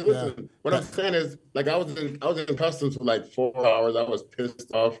 What I'm saying is, like, I was in customs for like 4 hours. I was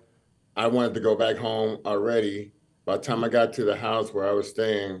pissed off. I wanted to go back home already. By the time I got to the house where I was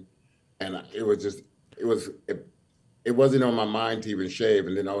staying, and it wasn't on my mind to even shave.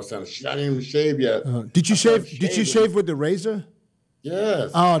 And then all of a sudden, I didn't even shave yet. Did you shave? Did you shave with the razor? Yes.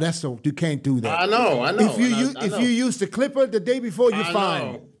 Oh, you can't do that. I know. If you use the clipper the day before, you're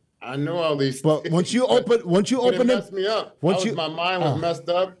fine. I know all these. But things. once you open it messed me up. My mind was messed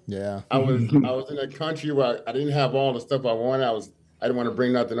up. Yeah. I was in a country where I didn't have all the stuff I wanted. I didn't want to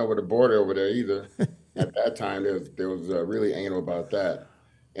bring nothing over the border over there either. At that time, there was really anal about that.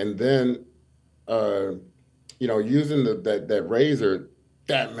 And then, using that razor.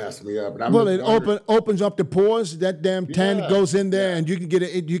 That messed me up. And it opens up the pores. That damn tan goes in there, and you can get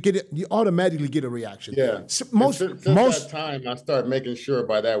it. You automatically get a reaction. Yeah. Since that time, I started making sure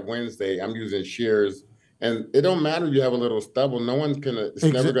by that Wednesday I'm using shears, and it don't matter if you have a little stubble. No one's It's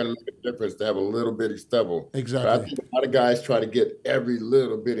never going to make a difference to have a little bitty stubble. Exactly. But I think a lot of guys try to get every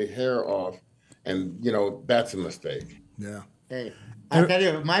little bitty hair off, and that's a mistake. Yeah. Hey, I'll tell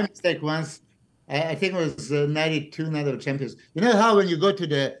you my mistake once. I think it was 92 Night of Champions. You know how when you go to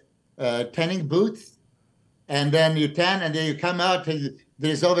the tanning booth and then you tan and then you come out and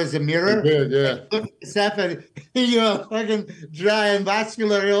there's always a mirror? Yeah. And you're fucking dry and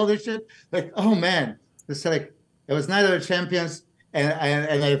vascular and all this shit. Like, oh man. It's like, it was Night of the Champions and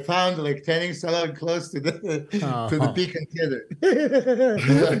I found like tanning salon close to the Beacon Theater.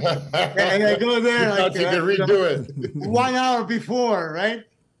 And I go there like, you can redo it 1 hour before, right?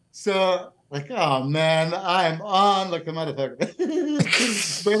 So, like, oh man, I'm on like a motherfucker.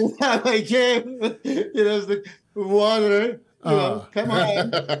 By the time I came, it's like water. Come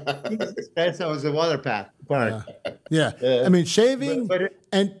on. That was a water path part. Yeah. I mean, shaving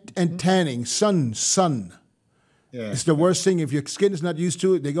and tanning, sun. Yeah. It's the worst thing. If your skin is not used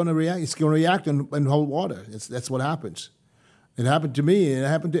to it, they're gonna react. It's gonna react and hold water. That's what happens. It happened to me. It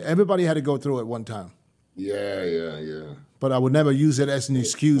happened to everybody. Had to go through it one time. Yeah. But I would never use it as an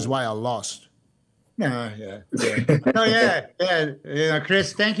excuse why I lost. No, yeah.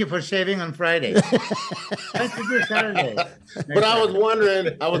 Chris, thank you for shaving on Friday. Nice to do Saturday. But I was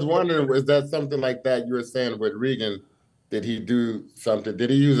wondering, was that something like that you were saying with Regan? Did he do something?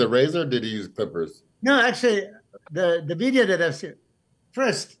 Did he use a razor or did he use clippers? No, actually, the video that I've seen,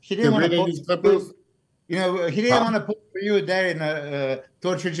 first, he didn't want to post clippers. He didn't want to put for you there in a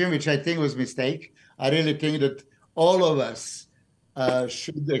torture gym, which I think was a mistake. I really think that all of us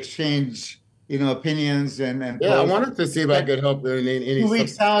should exchange, opinions and yeah, I wanted to see if I could help in any 2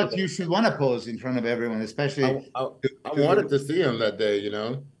 weeks out. You should want to pose in front of everyone, especially. I wanted to see him that day,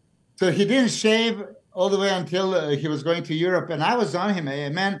 So he didn't shave all the way until he was going to Europe, and I was on him. Hey,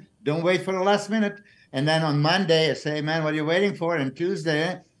 man, don't wait for the last minute. And then on Monday, I say, man, what are you waiting for? And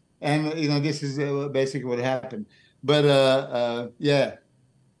Tuesday, and this is basically what happened. But yeah,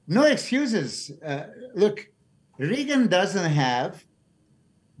 no excuses. Look, Regan doesn't have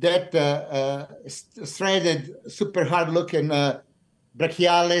that striated, super hard-looking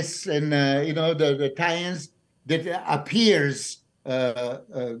brachialis and the tie-ins that appears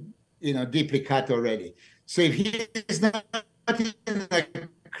deeply cut already. So if he is not in a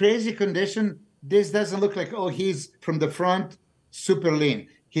crazy condition, this doesn't look like, he's from the front, super lean.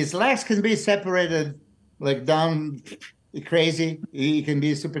 His legs can be separated like down crazy. He can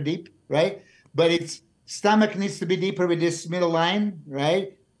be super deep, right? But its stomach needs to be deeper with this middle line,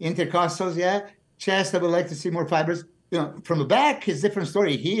 right? Intercostals, yeah. Chest, I would like to see more fibers. you know, from the back, it's a different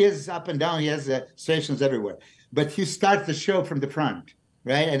story. He is up and down. He has striations everywhere. But he starts the show from the front,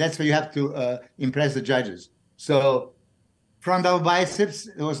 right? And that's where you have to impress the judges. So frontal biceps,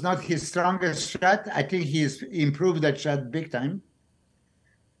 it was not his strongest shot. I think he's improved that shot big time.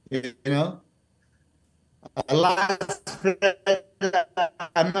 You know? I'm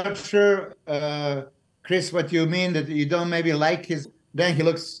not sure, Chris, what you mean, that you don't maybe like his, then he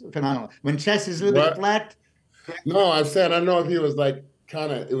looks phenomenal. When chest is a little bit flat. No, I said, I know if he was like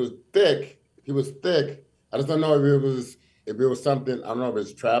kind of, it was thick. He was thick. I just don't know if it was something, I don't know if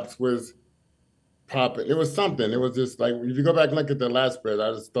his traps was popping. It was something. It was just like, if you go back and look at the last press,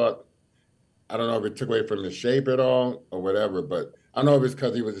 I just thought, I don't know if it took away from his shape at all or whatever, but I don't know if it's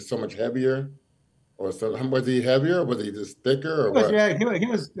because he was just so much heavier. Or so, was he heavier? Or was he just thicker? Or what? Yeah, he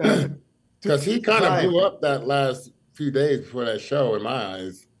was. Because he kind of blew up that last few days before that show, in my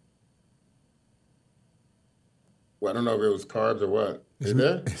eyes. Well, I don't know if it was carbs or what. Is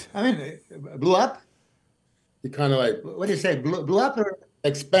there? I mean, blew up. He kind of like. What do you say? Blew up or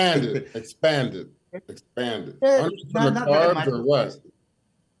expanded? Expanded. Yeah, from the carbs or what?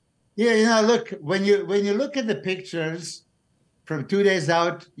 Yeah, you know, look, when you look at the pictures from 2 days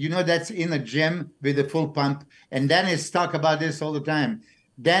out, you know that's in a gym with a full pump. And Dennis talk about this all the time.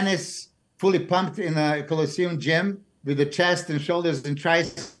 Dennis fully pumped in a Coliseum gym with the chest and shoulders and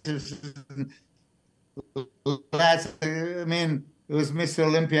triceps. I mean, it was Mr.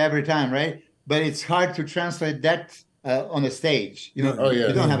 Olympia every time, right? But it's hard to translate that on a stage. You know,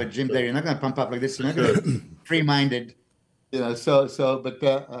 you don't have a gym there. You're not going to pump up like this. You're not going to be free-minded. You know, but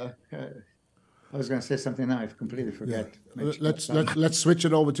I was going to say something now. I've completely forgot. Yeah. Let's switch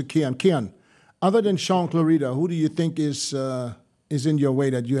it over to KEON. KEON, other than SHAUN CLARIDA, who do you think is in your way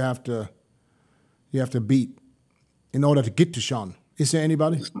that you have to beat in order to get to SHAUN? Is there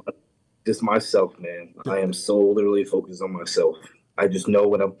anybody? Just myself, man. I am so literally focused on myself. I just know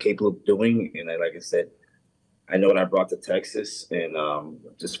what I'm capable of doing, and like I said, I know what I brought to Texas, and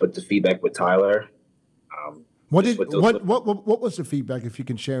just with the feedback with Tyler. What was the feedback, if you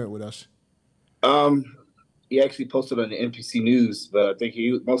can share it with us? He actually posted on the NPC News, but I think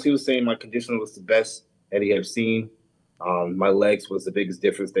he was saying my condition was the best that he had seen. My legs was the biggest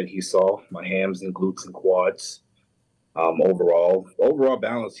difference that he saw. My hams and glutes and quads. Overall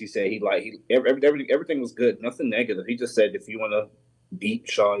balance, he said everything was good, nothing negative. He just said if you want to beat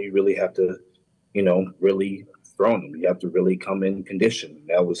SHAUN, you really have to, really throw him. You have to really come in condition.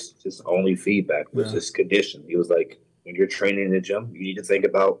 That was his only feedback, was his condition. He was like, when you're training in the gym, you need to think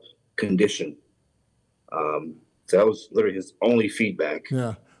about condition. So that was literally his only feedback.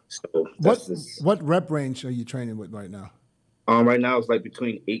 Yeah. So what rep range are you training with right now? Right now it's like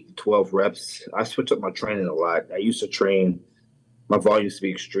between 8 to 12 reps. I switched up my training a lot. I used to train, my volume used to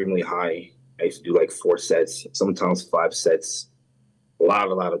be extremely high. I used to do like 4 sets, sometimes 5 sets, a lot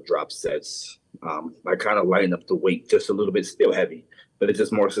of drop sets. I kind of lighten up the weight just a little bit, still heavy, but it's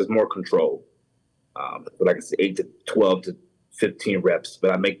just more control. But like I said, 8 to 12 to 15 reps,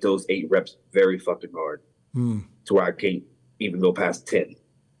 but I make those 8 reps very fucking hard to where I can't even go past 10.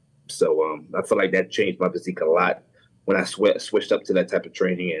 So I feel like that changed my physique a lot when I switched up to that type of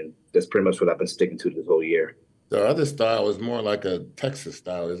training, and that's pretty much what I've been sticking to this whole year. The other style is more like a Texas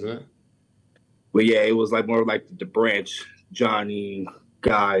style, isn't it? Well, yeah, it was like more like the Branch, Johnny,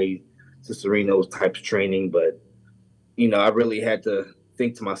 Guy, Cicerino's type of training. But, I really had to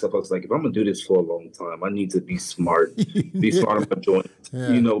think to myself, I was like, if I'm going to do this for a long time, I need to be smart, smart on my joints,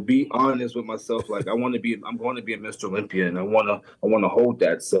 be honest with myself. Like I'm going to be a Mr. Olympia, and I want to hold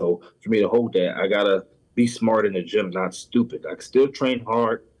that. So for me to hold that, I got to be smart in the gym, not stupid. I can still train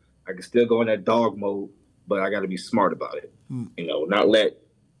hard. I can still go in that dog mode, but I got to be smart about it. Not let,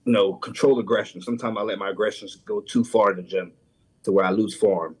 control aggression. Sometimes I let my aggressions go too far in the gym to where I lose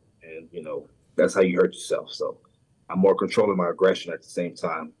form. And, that's how you hurt yourself. So I'm more controlling my aggression at the same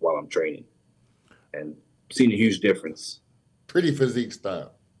time while I'm training, and seeing a huge difference. Pretty physique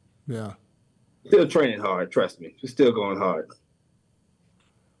style. Yeah. Still training hard. Trust me. Just still going hard.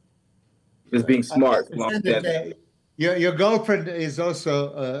 Just being smart. Your girlfriend is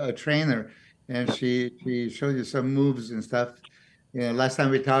also a trainer, and she showed you some moves and stuff. Last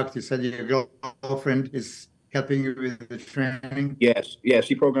time we talked, you said your girlfriend is helping you with the training. Yes,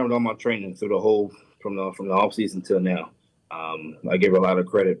 she programmed all my training through the whole from the off season till now. I give her a lot of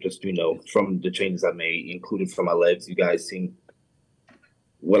credit, just from the changes I made, including for my legs. You guys seen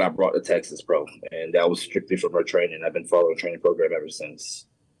what I brought to Texas, bro, and that was strictly from her training. I've been following the training program ever since.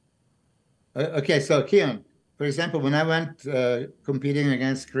 Okay, so KEON, for example, when I went competing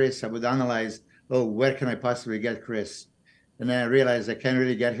against Chris, I would analyze, where can I possibly get Chris? And then I realized I can't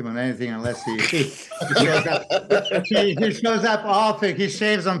really get him on anything unless he shows up. He shows up often. He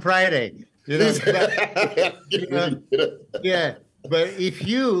shaves on Friday. You know, yeah. But if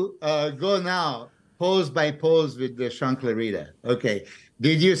you go now pose by pose with the SHAN Clarida, okay,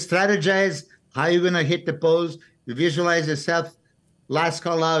 did you strategize how you're going to hit the pose? You visualize yourself last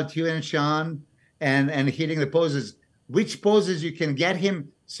call out, you and SHAN, and hitting the poses. Which poses you can get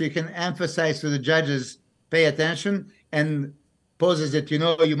him so you can emphasize to the judges, pay attention, and poses that you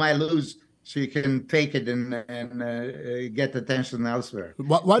know you might lose so you can fake it and get attention elsewhere.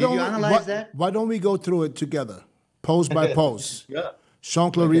 Why Did you analyze that? Why don't we go through it together, pose by pose? Yeah.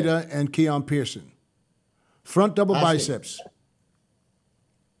 SHAN Clarida and KEON Pearson. Front double biceps.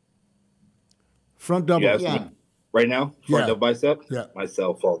 Front double. Yeah. Right now? Front double bicep? Yeah.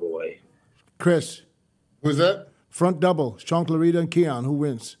 Myself all the way. Chris. Who's that? Front double. SHAN Clarida and KEON. Who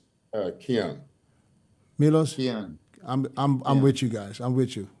wins? KEON. MILOS? KEON. I'm with you guys. I'm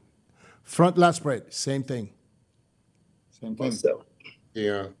with you. Front lat spread. Same thing. Same thing. Myself.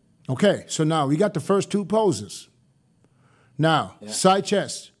 KEON. Okay, so now we got the first two poses. Now, side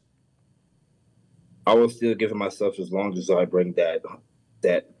chest. I will still give it myself as long as I bring that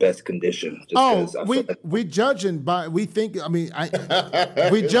best condition. Just we judging by we judging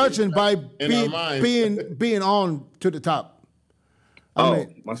by being on to the top. I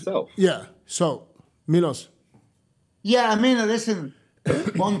mean, myself. Yeah. So, MILOS. Yeah, I mean, listen,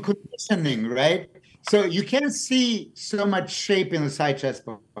 on conditioning, right? So you can't see so much shape in the side chest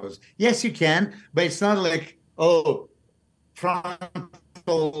pose. Yes, you can, but it's not like,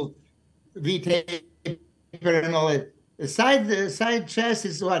 frontal V-taper and all that. The side chest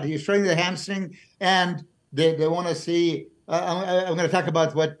is what? You're showing the hamstring, and they want to see. I'm going to talk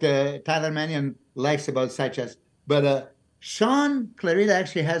about what Tyler Mannion likes about side chest. But SHAN Clarida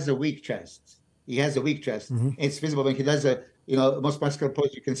actually has a weak chest. He has a weak chest. Mm-hmm. It's visible when he does most muscular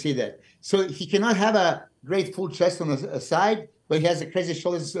pose. You can see that. So he cannot have a great full chest on the side, but he has a crazy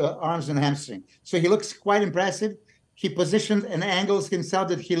shoulders, arms, and hamstring. So he looks quite impressive. He positions and angles himself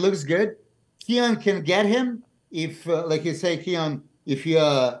that he looks good. KEON can get him if, like you say, KEON, if you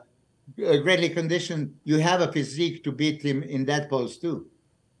are greatly conditioned, you have a physique to beat him in that pose too.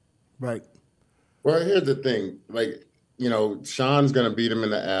 Right. Well, here's the thing. Like, SHAN's going to beat him in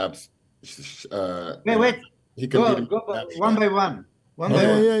the abs. Wait. He can go one by one.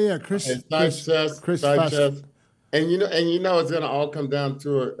 Yeah. Chris, side chest. And it's going to all come down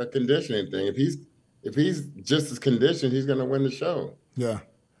to a conditioning thing. If he's just as conditioned, he's going to win the show. Yeah.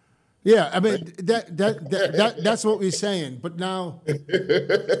 Yeah, I mean that's what we're saying. But now,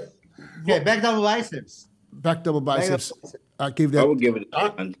 back double biceps. Back double biceps. I would give it.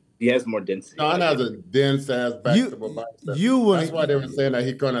 He has more density. SHAN has a dense ass back double biceps. That's why they were saying that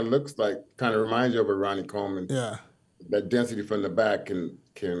he kind of reminds you of a Ronnie Coleman. Yeah, that density from the back can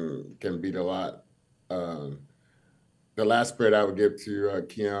beat a lot. The last spread I would give to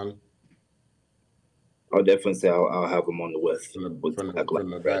KEON. I'll definitely say I'll have him on the west. From the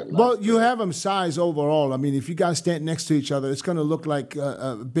back. Well, you have him size overall. I mean, if you guys stand next to each other, it's going to look like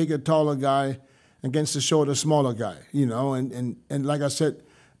a bigger, taller guy against a shorter, smaller guy. And like I said,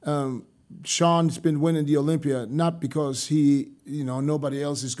 SHAN's been winning the Olympia not because he, nobody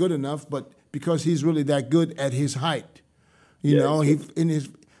else is good enough, but because he's really that good at his height.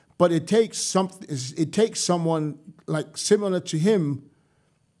 But it takes something. It takes someone like similar to him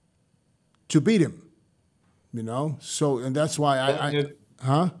to beat him. So, and that's why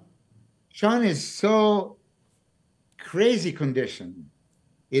SHAN is so crazy conditioned,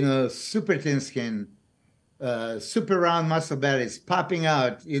 super thin skin, super round muscle bellies popping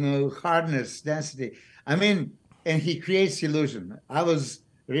out, hardness, density. I mean, and he creates illusion. I was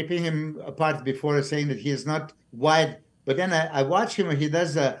ripping him apart before saying that he is not wide, but then I watch him when he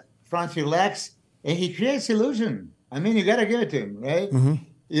does a front relax, and he creates illusion. I mean, you got to give it to him, right?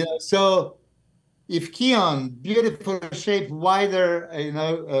 Mm-hmm. So if KEON, beautiful shape, wider,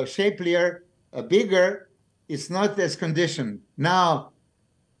 shapelier, bigger, it's not as conditioned. Now,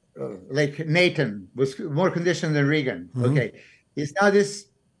 like Nathan was more conditioned than Regan. Mm-hmm. Okay. Is now this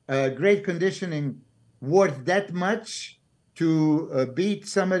great conditioning worth that much to beat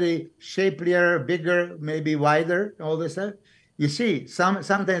somebody shapelier, bigger, maybe wider, all this stuff? You see,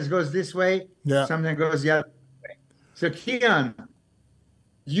 sometimes goes this way, sometimes goes the other way. So KEON,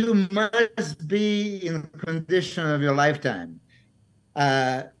 you must be in condition of your lifetime.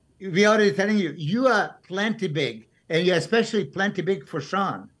 We already telling you, you are plenty big, and you're especially plenty big for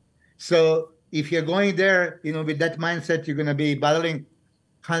SHAN. So if you're going there, with that mindset, you're going to be battling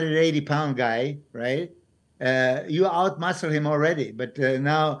 180-pound guy, right? You outmuscle him already, but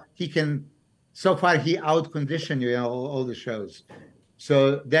now he can so far he out-conditioned you in all the shows.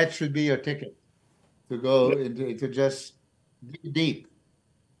 So that should be your ticket to go into just deep.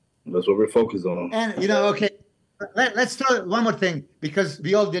 That's what we're focused on. And, okay, let's talk one more thing, because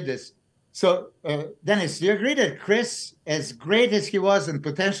we all did this. So, Dennis, do you agree that Chris, as great as he was and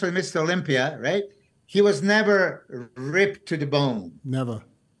potentially Mr. Olympia, right? He was never ripped to the bone. Never.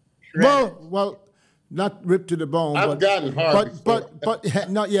 Well, not ripped to the bone. I've gotten hard. But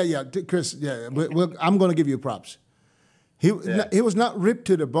no, yeah, Chris, yeah. I'm going to give you props. He was not ripped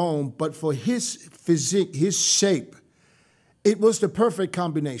to the bone, but for his physique, his shape, it was the perfect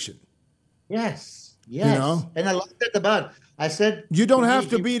combination. Yes. And I like that about. I said you don't have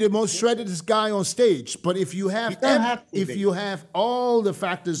to be the most shredded guy on stage, but if you have you have all the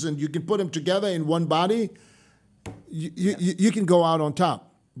factors and you can put them together in one body, you can go out on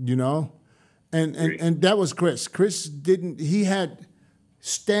top. And that was Chris. Chris he had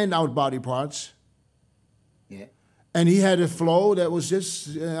standout body parts. Yeah. And he had a flow that was just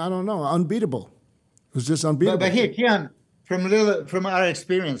I don't know, unbeatable. It was just unbeatable. But here, Keon, from our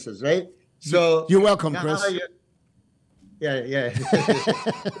experiences, right? So you're welcome, Chris. Yeah.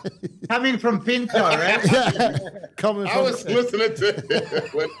 Coming from Pinto, right? I was listening to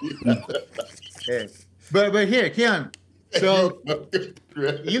what yeah. But here, Keon, so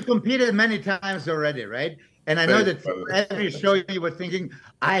you competed many times already, right? And I know that for every show you were thinking,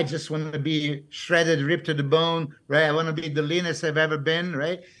 I just want to be shredded, ripped to the bone, right? I want to be the leanest I've ever been,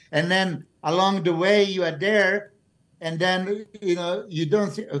 right? And then along the way you are there, and then, you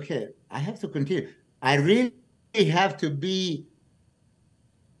don't think, okay, I have to continue. I really have to be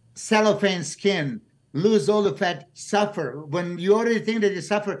cellophane skin, lose all the fat, suffer. When you already think that you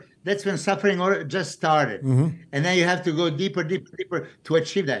suffer, that's when suffering just started. Mm-hmm. And then you have to go deeper to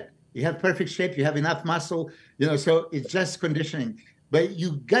achieve that. You have perfect shape, you have enough muscle, so it's just conditioning. But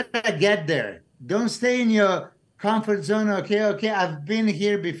you gotta get there. Don't stay in your comfort zone. Okay, I've been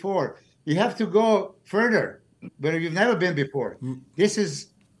here before. You have to go further, where you've never been before. Mm. This is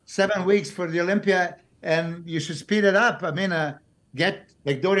 7 weeks for the Olympia, and you should speed it up. I mean, get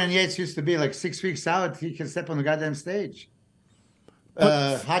like Dorian Yates used to be like 6 weeks out. He can step on the goddamn stage.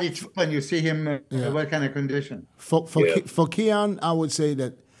 HADI, when you see him, what kind of condition? For KEON, I would say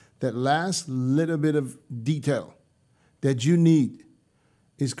that last little bit of detail that you need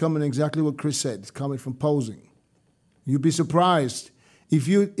is coming exactly what Chris said. It's coming from posing. You'd be surprised if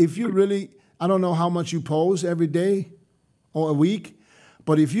you really. I don't know how much you pose every day or a week.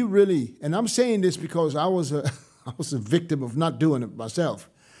 But if you really, and I'm saying this because I was a victim of not doing it myself.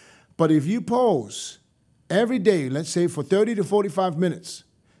 But if you pose every day, let's say for 30 to 45 minutes,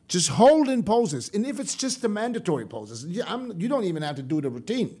 just holding poses, and if it's just the mandatory poses, you don't even have to do the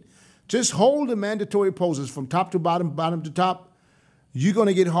routine. Just hold the mandatory poses from top to bottom, bottom to top. You're going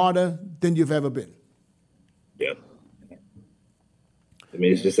to get harder than you've ever been. Yeah. I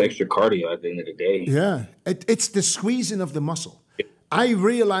mean, it's just extra cardio at the end of the day. Yeah. It's the squeezing of the muscle. I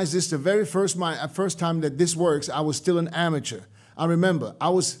realized this the very first time that this works. I was still an amateur. I remember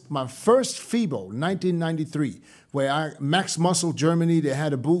my first FIBO, 1993, where Max Muscle Germany, they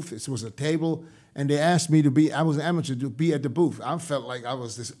had a booth. It was a table, and they asked me I was an amateur, to be at the booth. I felt like I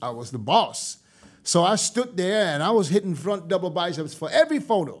was the boss. So I stood there, and I was hitting front double biceps for every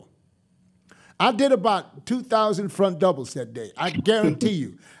photo. I did about 2,000 front doubles that day. I guarantee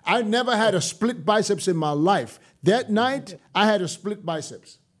you. I never had a split biceps in my life. That night, I had a split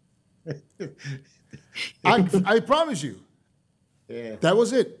biceps. I promise you. Yeah. That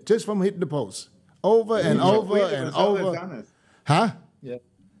was it, just from hitting the post. Over and over and over. Huh? Yeah.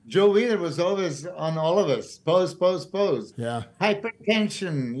 Joe Wheeler was always on all of us. Pose, pose, pose. Yeah.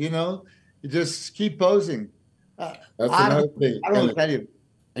 Hypertension, you just keep posing. That's another thing. I don't tell you.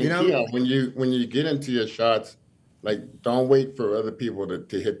 And when you get into your shots, like, don't wait for other people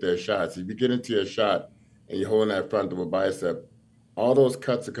to hit their shots. If you get into your shot and you're holding that front of a bicep, all those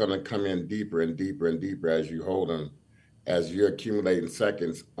cuts are going to come in deeper and deeper and deeper as you hold them, as you're accumulating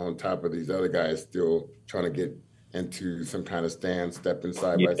seconds on top of these other guys still trying to get into some kind of stand, stepping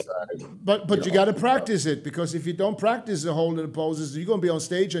side by side. But you got to practice it, because if you don't practice the holding the poses, you're going to be on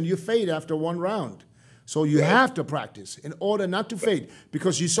stage and you fade after one round. So you have to practice in order not to fade,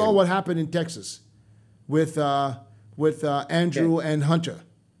 because you saw what happened in Texas with Andrew and Hunter.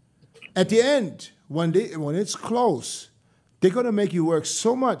 At the end, when it's close, they're going to make you work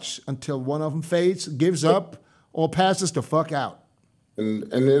so much until one of them fades, gives up, or passes the fuck out. And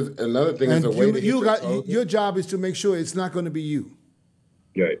there's another thing is the way that your job is to make sure it's not going to be you.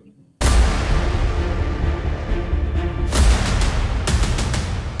 Right.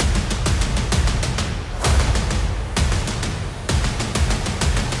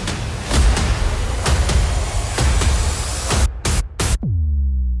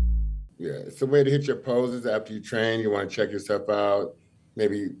 Yeah, it's a way to hit your poses after you train. You want to check yourself out.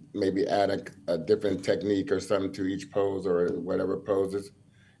 Maybe add a different technique or something to each pose or whatever poses.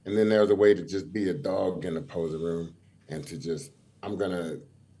 And then there's a way to just be a dog in the posing room and to just, I'm gonna,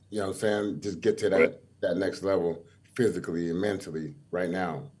 you know what I'm saying, just get to that next level physically and mentally right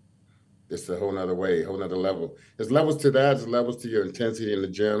now. It's a whole nother way, whole nother level. There's levels to that. There's levels to your intensity in the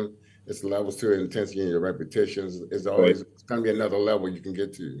gym. It's levels to your intensity in your repetitions. It's always it's gonna be another level you can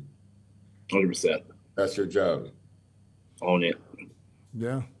get to. 100%. That's your job. Own it.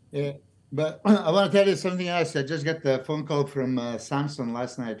 Yeah. Yeah. But I want to tell you something else. I just got the phone call from Samson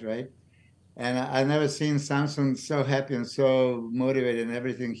last night, right? And I never seen Samson so happy and so motivated and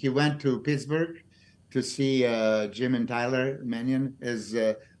everything. He went to Pittsburgh to see Jim and Tyler Mannion as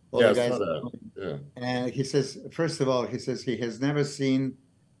all the guys. Yeah. And he says, first of all, he says he has never seen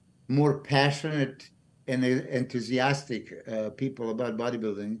more passionate and enthusiastic people about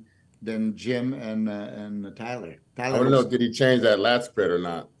bodybuilding than Jim and Tyler. I don't know, did he change that lat spread or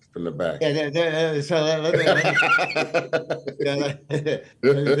not from the back? Yeah, so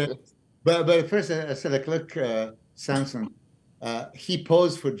but first I said, like, look, Samson, he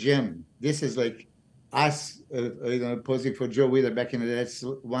posed for Jim. This is like us, posing for Joe Wheeler back in the day. That's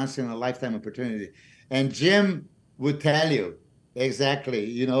once in a lifetime opportunity. And Jim would tell you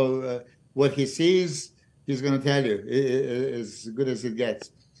exactly, what he sees, he's going to tell you as good as it gets.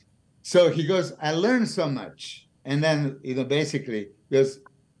 So he goes, I learned so much. And then, basically, because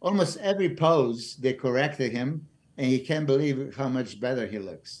almost every pose, they corrected him, and he can't believe how much better he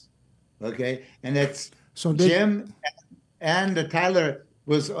looks. Okay? And that's Jim and Tyler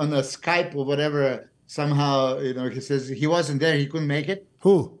was on a Skype or whatever. Somehow, he says he wasn't there. He couldn't make it.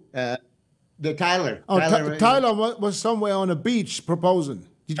 Who? The Tyler. Oh, Tyler was somewhere on the beach proposing.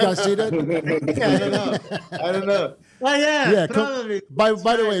 Did you guys see that? Yeah, I don't know. Oh, yeah, probably. By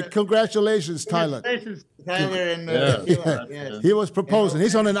the way, congratulations, Tyler. Congratulations, Tyler. And yes. He was proposing.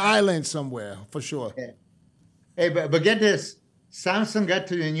 He's on an island somewhere, for sure. Yeah. Hey, but get this. Samson got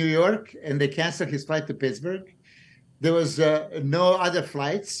to New York, and they canceled his flight to Pittsburgh. There was no other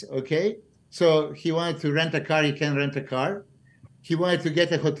flights, okay? So he wanted to rent a car. He can't rent a car. He wanted to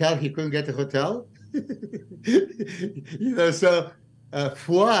get a hotel. He couldn't get a hotel. So...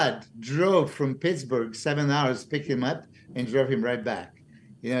 Fuad drove from Pittsburgh 7 hours, picked him up, and drove him right back.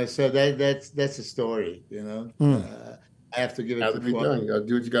 So that's a story. I have to give it to Fuad. You gotta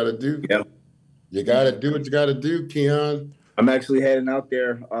do what you gotta do. Yeah, you gotta do what you gotta do, Keon. I'm actually heading out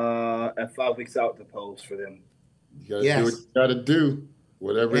there at 5 weeks out to pose for them. You gotta do what you gotta do,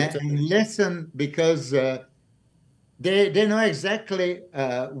 whatever it takes. And listen, because they know exactly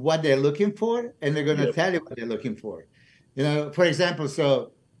what they're looking for, and they're going to tell you what they're looking for. For example,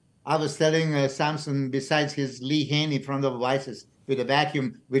 so I was telling Samson, besides his Lee Haney front of biceps with a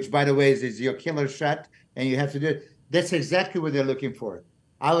vacuum, which, by the way, is your killer shot, and you have to do it. That's exactly what they're looking for.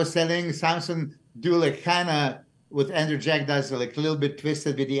 I was telling Samson, do like kind of what Andrew Jack does, like a little bit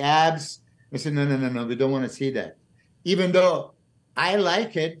twisted with the abs. I said, no, we don't want to see that. Even though I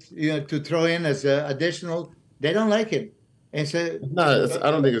like it, to throw in as additional, they don't like it. And so,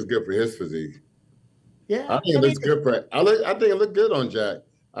 I don't think it's good for his physique. Yeah, I think it looks good for. I think it looked good on Jack.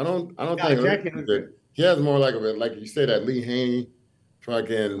 I don't think it looks good. He has more like you say, that Lee Haney,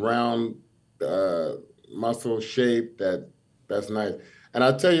 fucking round muscle shape. That's nice. And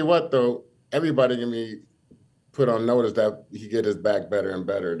I tell you what, though, everybody can be put on notice that he get his back better and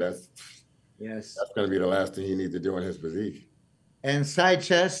better. That's going to be the last thing he needs to do in his physique. And side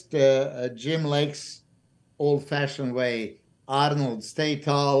chest, Jim likes old-fashioned way. Arnold, stay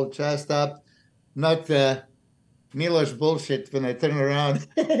tall, chest up. Not MILOS bullshit when I turn around.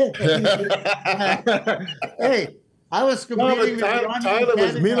 Hey, I was competing with Tyler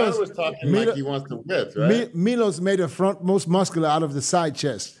was talking like he wants to width, right? MILOS made the front most muscular out of the side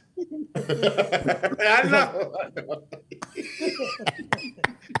chest. I know.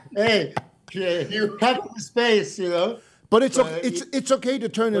 Hey, you cut the space, But it's okay to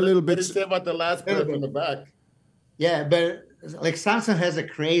turn a little bit. What did you say about the last bit from the back? Yeah, but like Samson has a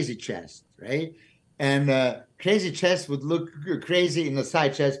crazy chest, right? And crazy chest would look crazy in the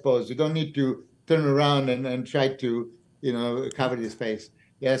side chest pose. You don't need to turn around and try to, cover his face.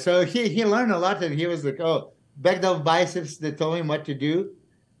 Yeah, so he learned a lot, and he was like, back down biceps, they told him what to do.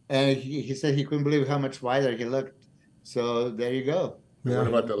 And he said he couldn't believe how much wider he looked. So there you go. Yeah. What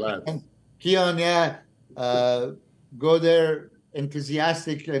about the lats? And KEON, go there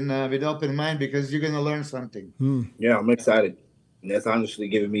enthusiastic and with open mind, because you're going to learn something. Yeah, I'm excited. And that's honestly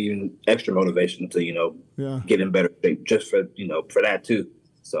giving me even extra motivation to, get in better shape just for, for that too.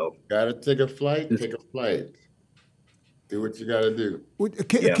 So. Got to take a flight, take a flight. Do what you got to do.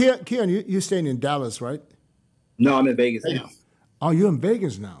 Keon, you're staying in Dallas, right? No, I'm in Vegas now. Oh, you're in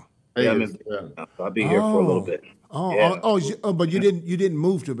Vegas now. Yeah, I'm in Vegas now. I'll be here for a little bit. But you didn't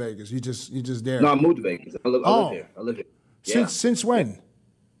move to Vegas. You just there. No, I moved to Vegas. I live here. I live here. Yeah. Since when?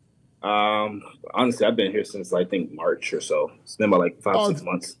 Honestly, I've been here since I think March or so. It's been about like 5-6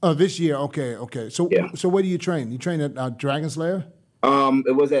 months. Oh, this year. Okay. So where do you train? You train at Dragon's Lair?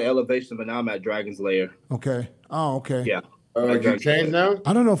 It was at Elevation, but now I'm at Dragon's Lair. Okay. Oh, okay. Yeah. You changed now?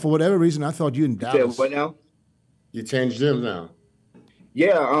 I don't know, for whatever reason I thought you in Dallas. What now? You changed gyms now.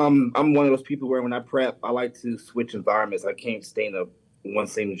 Yeah, I'm one of those people where when I prep, I like to switch environments. I can't stay in one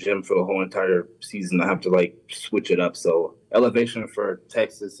same gym for the whole entire season. I have to like switch it up. So Elevation for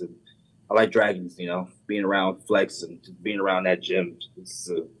Texas, and I like Dragons. You know, being around Flex and being around that gym. It's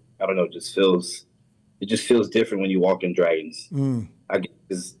I don't know, it just feels different when you walk in Dragons. I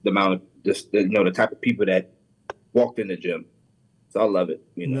guess the amount of the type of people that walked in the gym. So I love it.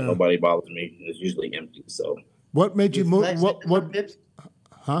 Nobody bothers me. It's usually empty. So what made you move? What tips?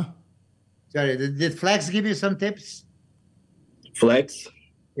 Huh? Sorry, did Flex give you some tips? Flex?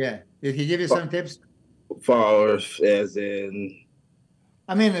 Yeah. Did he give you some tips? Far as in?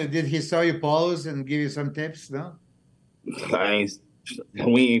 I mean, did he saw you pose and give you some tips? No?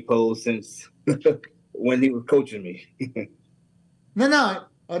 We ain't posed since when he was coaching me. No.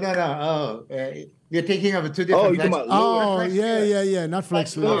 Oh, no. You're thinking of two different Flex. Yeah. Not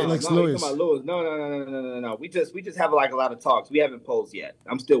Flex Lewis. Flex Lewis. No. We just have like a lot of talks. We haven't posed yet.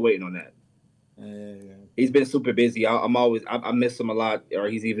 I'm still waiting on that. He's been super busy. I miss him a lot, or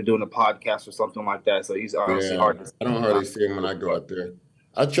he's even doing a podcast or something like that. So he's honestly hard to see. I don't hardly see him when I go out there.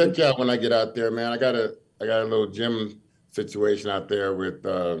 I'll check you out when I get out there, man. I got a little gym situation out there with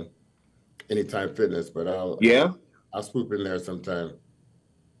Anytime Fitness, but I'll swoop in there sometime.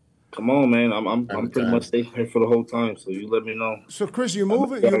 Come on, man. I'm pretty much staying here for the whole time, so you let me know. So Chris, you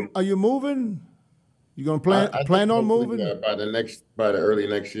moving? Are you moving? You gonna plan on moving? By the early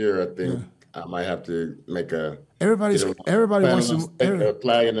next year, I think I might have to make a. Everybody wants to take a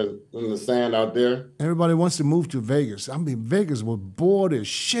flag in the sand out there. Everybody wants to move to Vegas. I mean, Vegas would bore the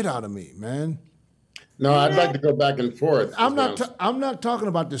shit out of me, man. No, I'd like to go back and forth. I'm not talking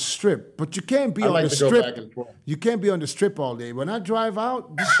about the Strip, but you can't be on the Strip. Go back and forth. You can't be on the Strip all day. When I drive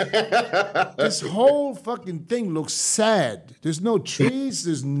out, this whole fucking thing looks sad. There's no trees.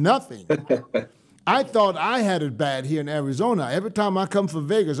 There's nothing. I thought I had it bad here in Arizona. Every time I come from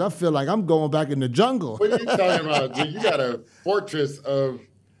Vegas, I feel like I'm going back in the jungle. What are you talking about, dude? You got a fortress of.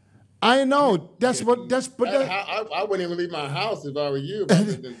 I know. I wouldn't even leave my house if I were you.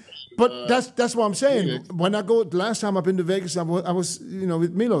 But that's what I'm saying. When I go, last time I've been to Vegas, I was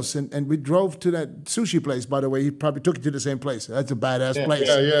with Milos, and we drove to that sushi place. By the way, he probably took you to the same place. That's a badass place.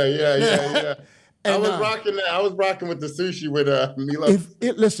 Yeah. And, I was rocking with the sushi with Milos.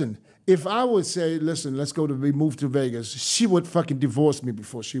 If I would say, listen, let's move to Vegas, she would fucking divorce me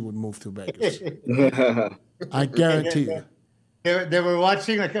before she would move to Vegas. I guarantee you. They were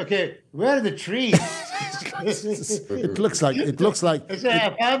watching like, okay, where are the trees? It looks like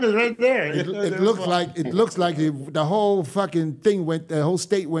I found it right there. It looks like the whole fucking thing the whole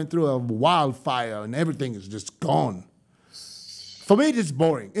state went through a wildfire and everything is just gone. For me, it's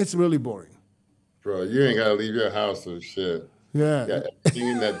boring. It's really boring. Bro, you ain't gotta leave your house or shit. Yeah. You got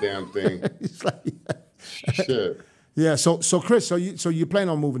in that damn thing. It's like, shit. Yeah. So Chris, so you plan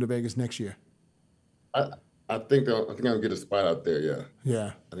on moving to Vegas next year? I think I'm gonna get a spot out there. Yeah.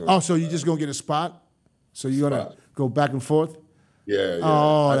 Yeah. Oh, so you just gonna get a spot? So you're gonna go back and forth? Yeah.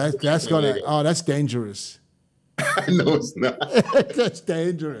 Oh, that's dangerous. I know it's not. That's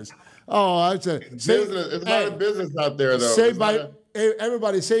dangerous. Oh, it's a lot of business out there, though.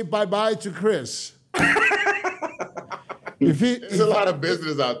 Everybody say bye-bye to Chris. There's a lot of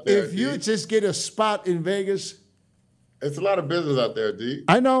business out there. If you just get a spot in Vegas. It's a lot of business out there, D.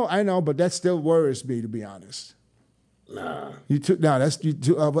 I know, but that still worries me, to be honest. Nah. That's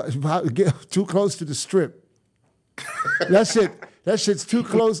too close to the Strip. That shit's too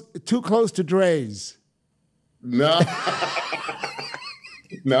close to Dre's. No.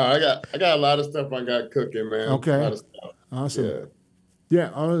 No, I got a lot of stuff I got cooking, man. Okay. A lot of stuff. Awesome.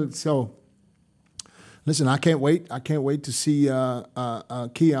 Yeah. So listen, I can't wait. I can't wait to see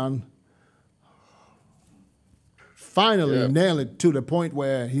Keon finally nail it to the point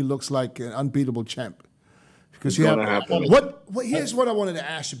where he looks like an unbeatable champ. Because here's what I wanted to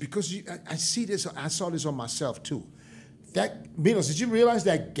ask you, because I see this, I saw this on myself too. That Milos, did you realize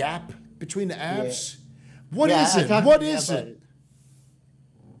that gap between the abs? Yeah. What is it? What is it?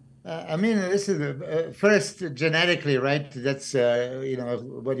 I mean, this is first genetically, right? That's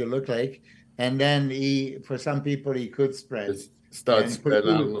what you look like, and then for some people, he could spread. It starts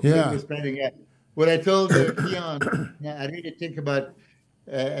spreading out a little Yeah. Spreading, yeah. What I told Keon, I really think about,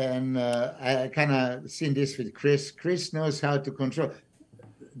 and I kind of seen this with Chris. Chris knows how to control.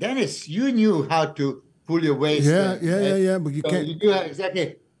 Dennis, you knew how to pull your waist. Yeah. But you can't. You do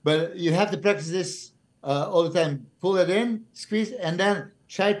exactly. But you have to practice this all the time. Pull it in, squeeze, and then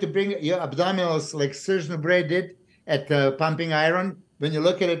try to bring your abdominals like Serge Nubret did at pumping iron. When you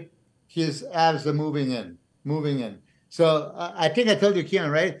look at it, his abs are moving in. So I think I told you,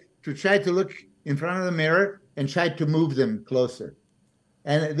 Keon, right? To try to look in front of the mirror and try to move them closer.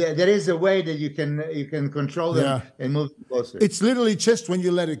 And there is a way that you can control them and move them closer. It's literally just when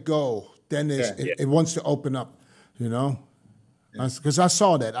you let it go, then it wants to open up, you know? Because I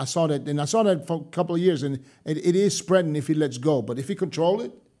saw that, and I saw that for a couple of years, and it is spreading if he lets go. But if he control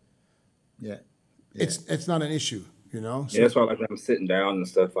it, it's not an issue, you know? So, yeah, that's why like when I'm sitting down and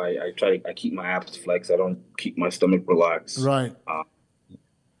stuff, I keep my abs flexed. I don't keep my stomach relaxed. Right.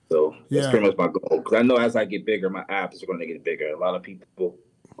 So that's pretty much my goal. Because I know as I get bigger, my abs are going to get bigger. A lot of people,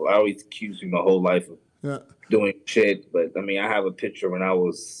 I always accuse me my whole life of doing shit. But, I mean, I have a picture when I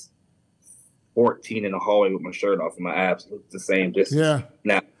was 14 in the hallway with my shirt off and my abs look the same distance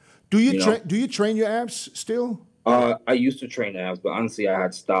now. Do you train your abs still? I used to train abs, but honestly, I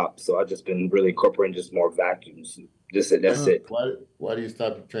had stopped. So I've just been really incorporating just more vacuums. That's it. Why do you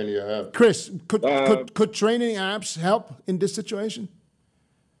stop training your abs? Chris, could training abs help in this situation?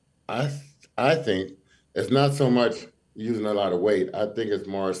 I think it's not so much using a lot of weight. I think it's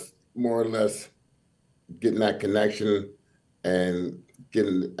more or less getting that connection and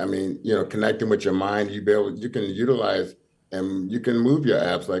connecting with your mind. You can utilize and you can move your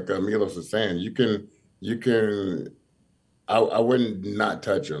abs like Milos was saying. I wouldn't not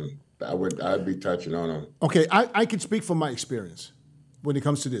touch them. I'd be touching on them. Okay, I can speak from my experience when it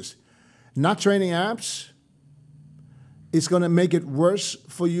comes to this. Not training abs, it's going to make it worse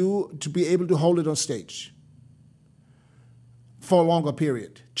for you to be able to hold it on stage for a longer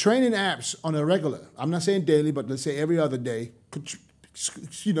period. Training abs on a regular, I'm not saying daily, but let's say every other day,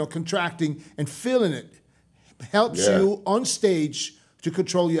 contracting and feeling it helps you on stage to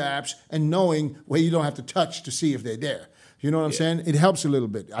control your abs and knowing where you don't have to touch to see if they're there. You know what I'm saying? It helps a little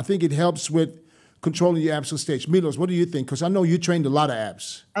bit. I think it helps with controlling your abs on stage. Milos, what do you think? Because I know you trained a lot of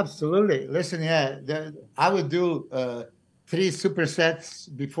abs. Absolutely. Listen, I would do 3 supersets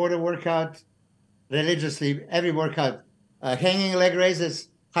before the workout, religiously, every workout. Hanging leg raises,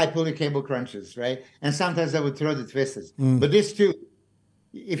 high pulley cable crunches, right? And sometimes I would throw the twisters. But this too,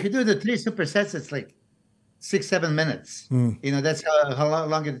 if you do the 3 supersets, it's like 6-7 minutes. You know, that's how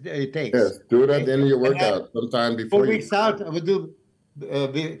long it takes. Yes, do it at the end of your workout sometime before. 4 weeks out, I would do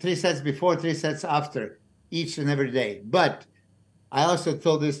 3 sets before, 3 sets after, each and every day. But I also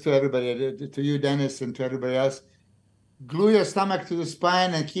told this to everybody, to you, Dennis, and to everybody else. Glue your stomach to the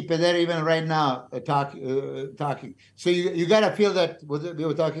spine and keep it there even right now, talking. So you got to feel that we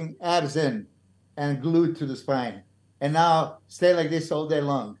were talking abs in and glued to the spine. And now stay like this all day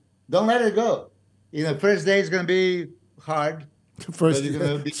long. Don't let it go. You know, first day is going to be hard.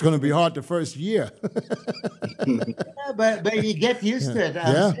 It's going to be hard the first year. but you get used to it.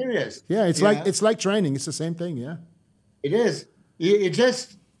 I'm serious. Yeah, it's like training. It's the same thing, yeah. It is. It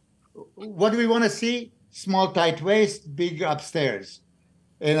just, what do we want to see? Small, tight waist, big upstairs.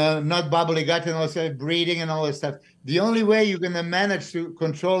 You know, not bubbly gut and also breathing and all that stuff. The only way you're going to manage to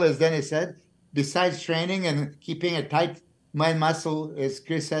control, as Dennis said, besides training and keeping a tight mind muscle, as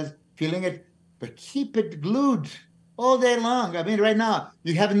Chris says, feeling it, but keep it glued all day long. I mean, right now,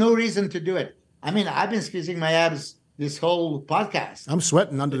 you have no reason to do it. I mean, I've been squeezing my abs this whole podcast. I'm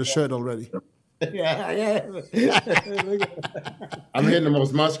sweating under the shirt already. Yeah. I'm hitting the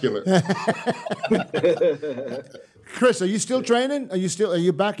most muscular. Chris, are you still training? Are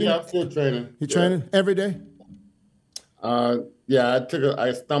you back in? Yeah, I'm still training. You training every day? Yeah,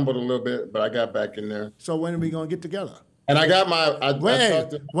 I stumbled a little bit, but I got back in there. So when are we gonna get together? And I got when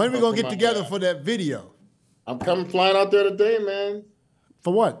are we gonna get together for that video? I'm flying out there today, man.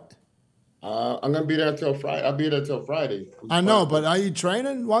 For what? I'm gonna be there until Friday. I'll be there till Friday. I know, but are you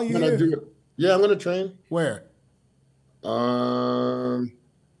training while you're here? Yeah, I'm gonna train. Where? Oh,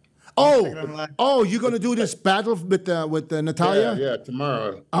 you're gonna do this battle with Natalia? Yeah,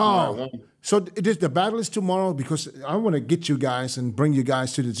 tomorrow. So the battle is tomorrow because I want to get you guys and bring you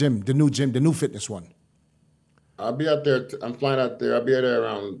guys to the gym, the new fitness one. I'll be out there. I'm flying out there. I'll be there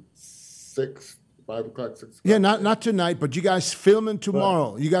around 5 o'clock, 6 o'clock. Yeah, not tonight, but you guys filming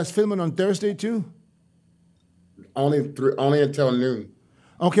tomorrow. You guys filming on Thursday too? Only until noon.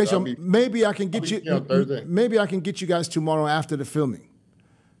 Okay, so maybe I can get you. On Thursday. Maybe I can get you guys tomorrow after the filming,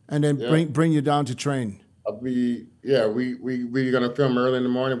 and then bring you down to train. We're gonna film early in the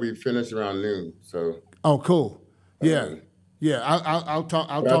morning. We finish around noon. So. Oh, cool. Yeah, I'll talk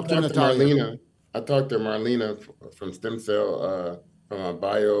to Natalia. Marlena. I talked to Marlena from Stem Cell, from a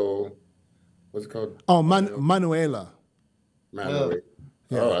bio. What's it called? Oh, Manuela. Manuela.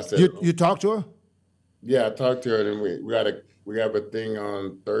 Yeah. Oh, I said you talked to her? Yeah, I talked to her, and we have a thing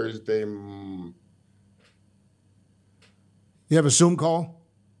on Thursday. You have a Zoom call?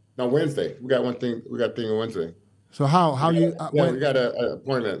 No, Wednesday. We got thing on Wednesday. So how you? We got an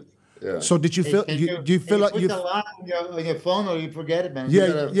appointment. Yeah. So did you fill? Do you fill out? You put the line on your phone, or you forget it, man.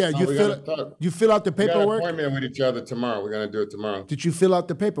 You fill out the paperwork. We got an appointment with each other tomorrow. We're gonna do it tomorrow. Did you fill out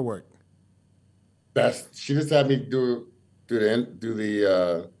the paperwork? She just had me do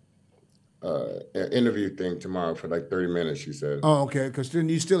the interview thing tomorrow for like 30 minutes. She said. Oh, okay. Because then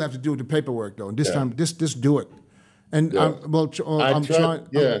you still have to do the paperwork though. And this time, just do it. And I'm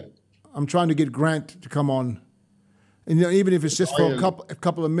trying to get Grant to come on. And even if it's just for a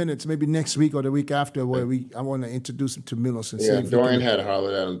couple of minutes, maybe next week or the week after, where I want to introduce him to Milos and see. Yeah, Dorian had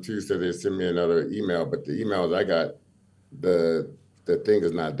hollered at him too, said they sent me another email, but the emails I got, the thing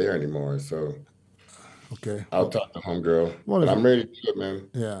is not there anymore. So, okay, I'll talk to homegirl. But I'm ready to do it, man.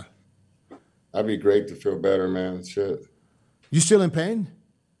 Yeah, I'd be great to feel better, man. Shit. You still in pain?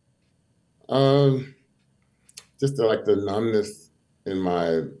 Just like the numbness in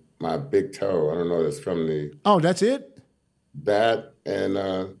my big toe. I don't know. That's from the. Oh, that's it. That and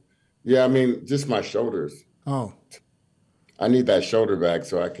I mean just my shoulders. Oh, I need that shoulder back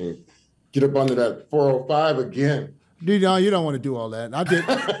so I can get up under that 405 again. Dude, no, you don't want to do all that. I did.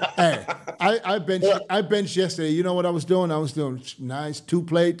 Hey, I benched yesterday. You know what I was doing? I was doing nice 2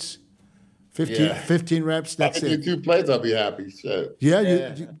 plates, 15 reps. That's if I can do 2 plates, I'll be happy. Shit.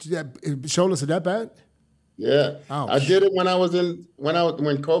 Yeah, shoulders are that bad? Yeah. Ouch. I did it when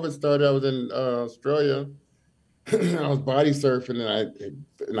when COVID started. I was in Australia. I was body surfing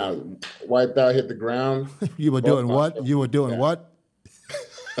and I wiped out, hit the ground. You were doing what? You were doing what?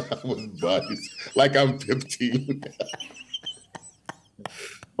 I was like I'm 15.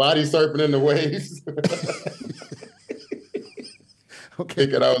 Body surfing in the waves. Okay.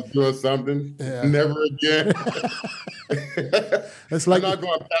 Thinking I was doing something. Yeah. Never again. That's like I'm not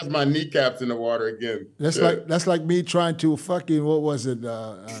going past my kneecaps in the water again. That's like me trying to fucking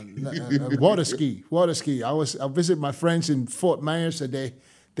water ski. I visit my friends in Fort Myers, and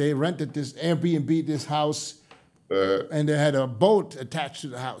they rented this Airbnb, this house, and they had a boat attached to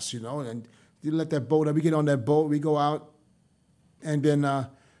the house, and you let that boat. We get on that boat, we go out, and then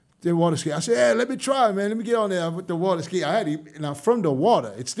they water ski. I said, "Hey, let me try, man. Let me get on there with the water ski." Now from the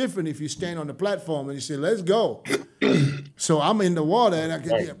water, it's different if you stand on the platform and you say, "Let's go." So I'm in the water, and I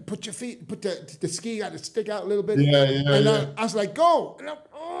can put your feet, put the ski got to stick out a little bit. I was like, "Go!"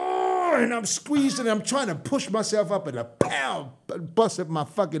 And I'm squeezing, and I'm trying to push myself up, and busted my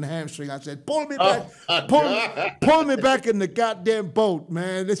fucking hamstring. I said, "Pull me back, pull me back in the goddamn boat,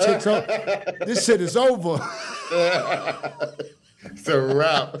 man. This shit is over." It's a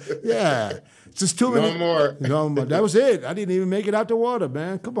wrap. Yeah. Just 2 minutes. No more. That was it. I didn't even make it out the water,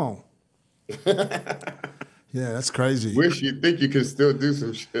 man. Come on. Yeah, that's crazy. Wish you think you could still do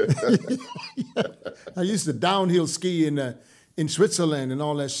some shit. Yeah. I used to downhill ski in Switzerland and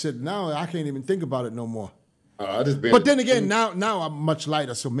all that shit. Now I can't even think about it no more. But then again, now I'm much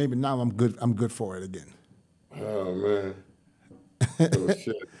lighter, so maybe now I'm good. I'm good for it again. Oh man. Oh,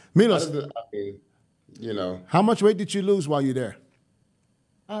 shit. Milos, how much weight did you lose while you're there?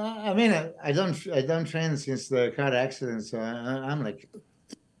 I don't train since the car accident, so I'm like,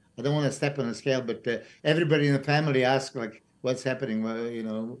 I don't want to step on the scale, but everybody in the family asks like, what's happening?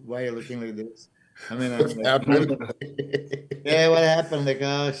 Well, why are you looking like this? What's happening? Yeah, what happened? Like,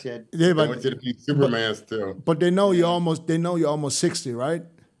 oh shit. Yeah, but I want you to be Superman still. But they know you're almost 60, right?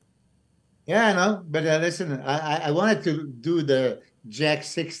 Yeah, I know. But listen, I wanted to do the Jack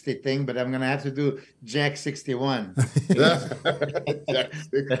 60 thing, but I'm gonna have to do Jack 61. Jack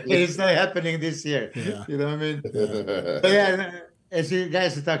 60. It's not happening this year. Yeah. You know what I mean? But as you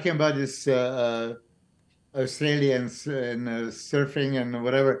guys are talking about this Australians and surfing and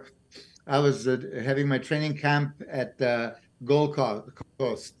whatever, I was having my training camp at Gold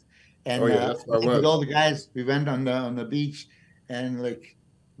Coast, and with all the guys, we went on the beach and like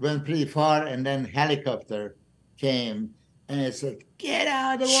went pretty far, and then helicopter came. And it's like, get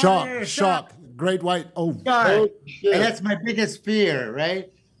out of the water. Shark, great white. Shark. And that's my biggest fear, right?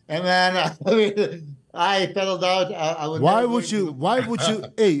 And then I pedaled out. I would Why never would go you? into- Why would you?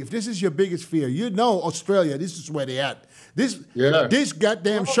 Hey, if this is your biggest fear, you know Australia. This is where they at. This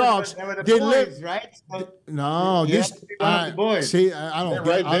goddamn sharks. They were the They boys, live. right? So No, you this. have to be one of the boys. See, I don't. They're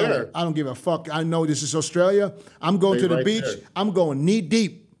right I don't. there. I don't give a fuck. I know this is Australia. I'm going They're to the right beach. there. I'm going knee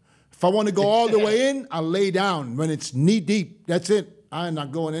deep. If I want to go all the way in, I'll lay down. When it's knee deep, that's it. I'm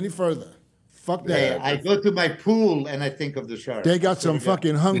not going any further. Fuck that. Hey, I go to my pool and I think of the shark. They got some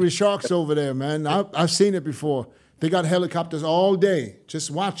fucking hungry sharks over there, man. I've seen it before. They got helicopters all day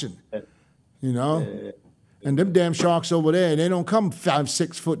just watching, you know? And them damn sharks over there, they don't come 5,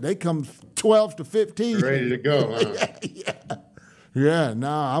 6 foot. They come 12 to 15. Ready to go, huh? Yeah,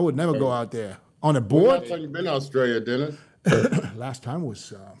 nah, I would never go out there. On a Last board? time you been to Australia, Dennis? Last time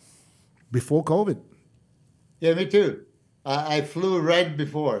was before COVID. Yeah, me too. I flew right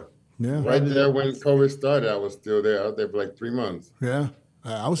before. Yeah. Right there when COVID started, I was still there. I was there for like 3 months. Yeah.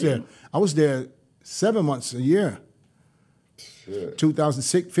 I was there. I was there 7 months a year. Shit.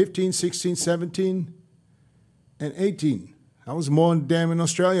 2006, 15, 16, 17, and 18. I was more damn in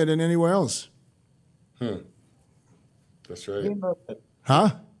Australia than anywhere else. That's I right. didn't know that.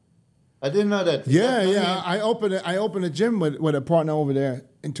 Huh? I didn't know that. Yeah, yeah. I opened a gym with a partner over there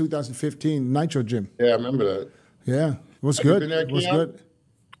in 2015, Nitro Gym. Yeah, I remember that. Yeah. It was Have you good. been there, It was Keon? good.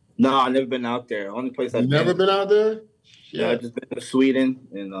 No, I've never been out there. Only place I've You never been out there? Yeah, I've just been to Sweden,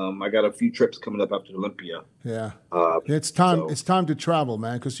 and I got a few trips coming up after Olympia. Yeah. Uh, It's time. So- It's time to travel,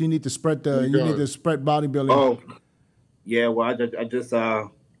 man, because you need to spread the. You You need going? to spread bodybuilding. oh, yeah. Well, I just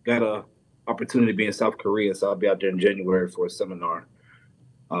got a opportunity to be in South Korea, so I'll be out there in January for a seminar.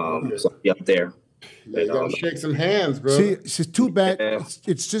 So I'll be out there. Yeah, you gotta shake some hands, bro. See, it's just too bad. Yeah.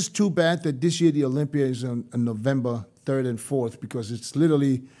 It's just too bad that this year the Olympia is on November 3rd and 4th because it's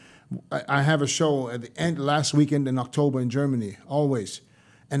literally. I have a show at the end last weekend in October in Germany, always.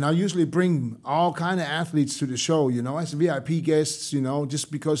 And I usually bring all kind of athletes to the show, you know, as VIP guests, you know,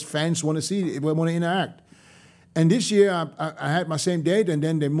 just because fans want to see it, want to interact. And this year I had my same date, and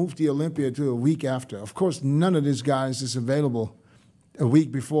then they moved the Olympia to a week after. Of course, none of these guys is available a week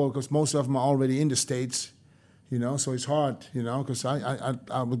before because most of them are already in the States, you know, so it's hard, you know, because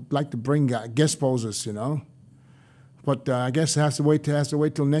I would like to bring guest posers, you know. But I guess it has to wait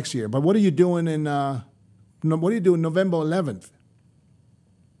till next year. But what are you doing in November 11th?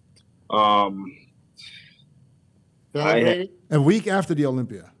 Celebrating? A week after the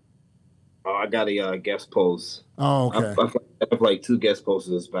Olympia. I got a guest post. Oh, okay. I have like 2 guest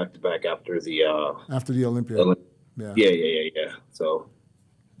posters back to back after the After the Olympia. Yeah. yeah. So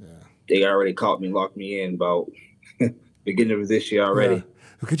they already caught me, locked me in about beginning of this year already.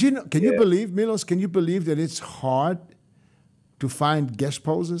 Yeah. Can you believe, Milos? Can you believe that it's hard to find guest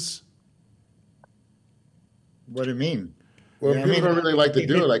posers? What do you mean? Well, Yeah, I people mean, don't really like to if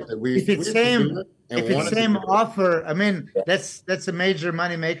do it- it like that. If it's same, wanted to do it. offer, I mean, that's a major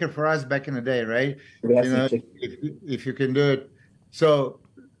money maker for us back in the day, right? That's You know, interesting. if you can do it. So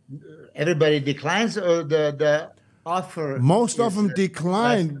everybody declines, or the offer. Most of is, them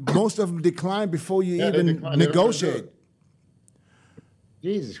decline. Most of them decline before you Yeah, they even decline. They don't wanna do negotiate. it.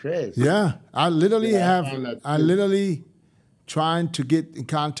 Jesus Christ. Yeah, I literally Yeah, I found that I too. literally trying to get in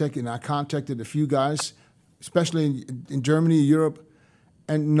contact, and I contacted a few guys, especially in Germany, Europe,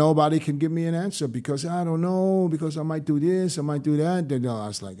 and nobody can give me an answer because I don't know, because I might do this, I might do that. Then I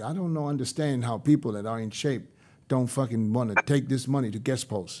was like, I don't know, understand how people that are in shape don't fucking want to take this money to guest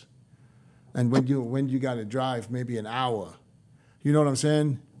post. And when you got to drive maybe an hour, you know what I'm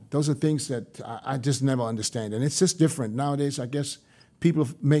saying? Those are things that I just never understand, and it's just different nowadays. I guess people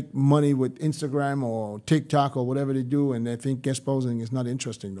make money with Instagram or TikTok or whatever they do, and they think guest posing is not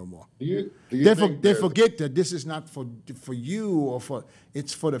interesting no more. Do you They think they that- forget that this is not for you or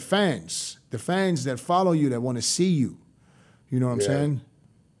it's for the fans that follow you, that want to see you. You know what I'm Yeah. saying?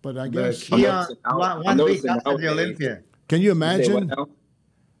 But I But guess Keon, I'm one noticing week after the nowadays- Olympia. can you Say what imagine? now?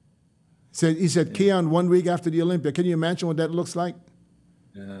 He said KEON 1 week after the Olympia. Can you imagine what that looks like?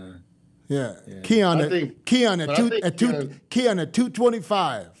 Yeah. KEON I at think- KEON at but I two think at two KEON- KEON at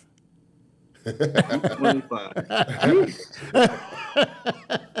 225. 25.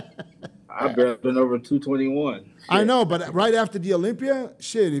 I've been over 221. I know, but right after the Olympia,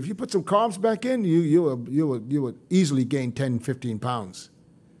 shit, if you put some carbs back in, you would easily gain 10, 15 pounds.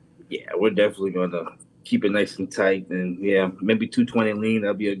 Yeah, we're definitely going to keep it nice and tight. And yeah, maybe 220 lean.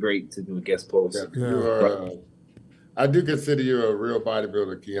 That'd be a great to do a guest post. Yeah, you are, I do consider you a real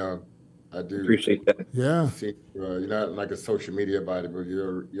bodybuilder, Keon. I do. Appreciate that. Yeah. See, you're not like a social media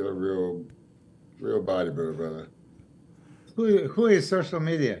bodybuilder. You're a real bodybuilder, brother. Who is social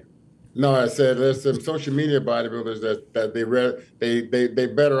media? No, I said there's some social media bodybuilders that they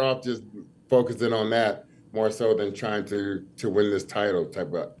better off just focusing on that more so than trying to win this title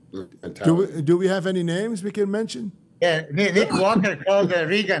type of mentality. Do we have any names we can mention? Yeah, Nick Walker called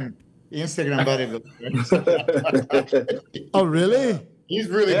Regan Instagram bodybuilder. Oh, really? He's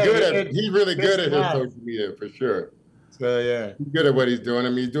really good at his social media for sure. So yeah, he's good at what he's doing. I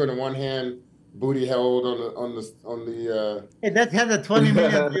mean, he's doing a one-hand booty hold on the. Hey, that had a 20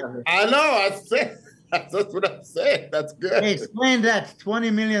 million. I know. I said that's what I said. That's good. Hey, explain that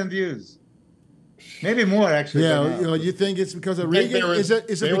 20 million views. Maybe more actually. Yeah, you think it's because of Regan? Is it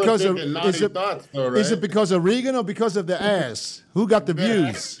because of Regan or because of the ass? Who got the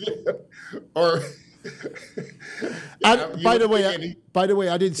views? Or by the way,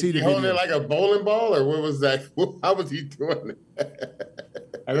 I didn't see the video. Holding it like a bowling ball, or what was that? How was he doing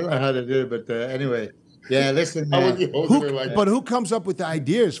it? I don't know how to do it, but anyway, yeah. Listen, but who comes up with the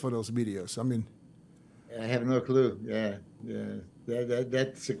ideas for those videos? I mean, I have no clue. Yeah.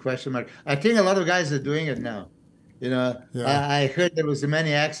 That's a question mark. I think a lot of guys are doing it now. You know, I heard there was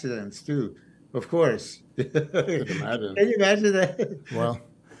many accidents too. Of course. Can you imagine that?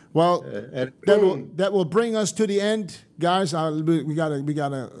 Well, that will bring us to the end, guys. We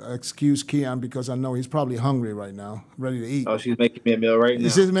gotta excuse Keon because I know he's probably hungry right now, ready to eat. Oh, she's making me a meal right now.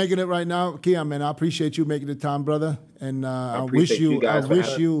 She's making it right now, Keon. Man, I appreciate you making the time, brother, and I wish you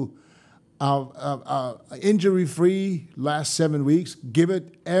injury-free last 7 weeks. Give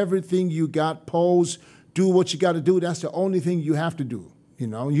it everything you got. Pose, do what you got to do. That's the only thing you have to do. You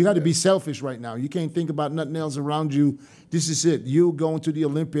know, you got to be selfish right now. You can't think about nothing else around you. This is it. You going to the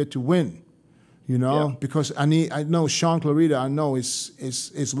Olympia to win. You know, because I know Sean Clarida. I know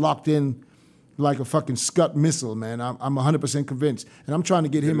is locked in like a fucking Scud missile, man. I'm 100% convinced, and I'm trying to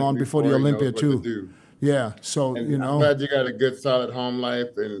get him on before the Olympia too. Yeah, so and you know, I'm glad you got a good, solid home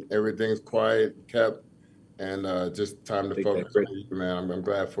life, and everything's quiet, kept, and just time to focus on you, man. I'm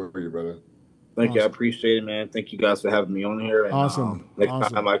glad for you, brother. Thank you, I appreciate it, man. Thank you guys for having me on here. And, awesome. Next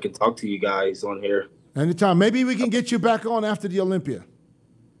time I can talk to you guys on here. Anytime. Maybe we can get you back on after the Olympia.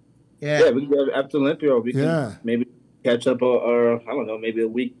 Yeah, we can go after Olympia, or we can maybe catch up, or I don't know, maybe a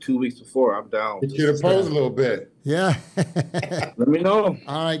week, 2 weeks before. I'm down. Get you to pose a little bit. Yeah. Let me know.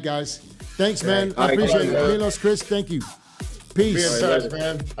 All right, guys. Thanks, man. I appreciate it. Milos, Chris, thank you. Peace. Be in touch,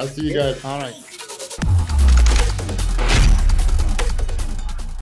 man. I'll see you guys. All right.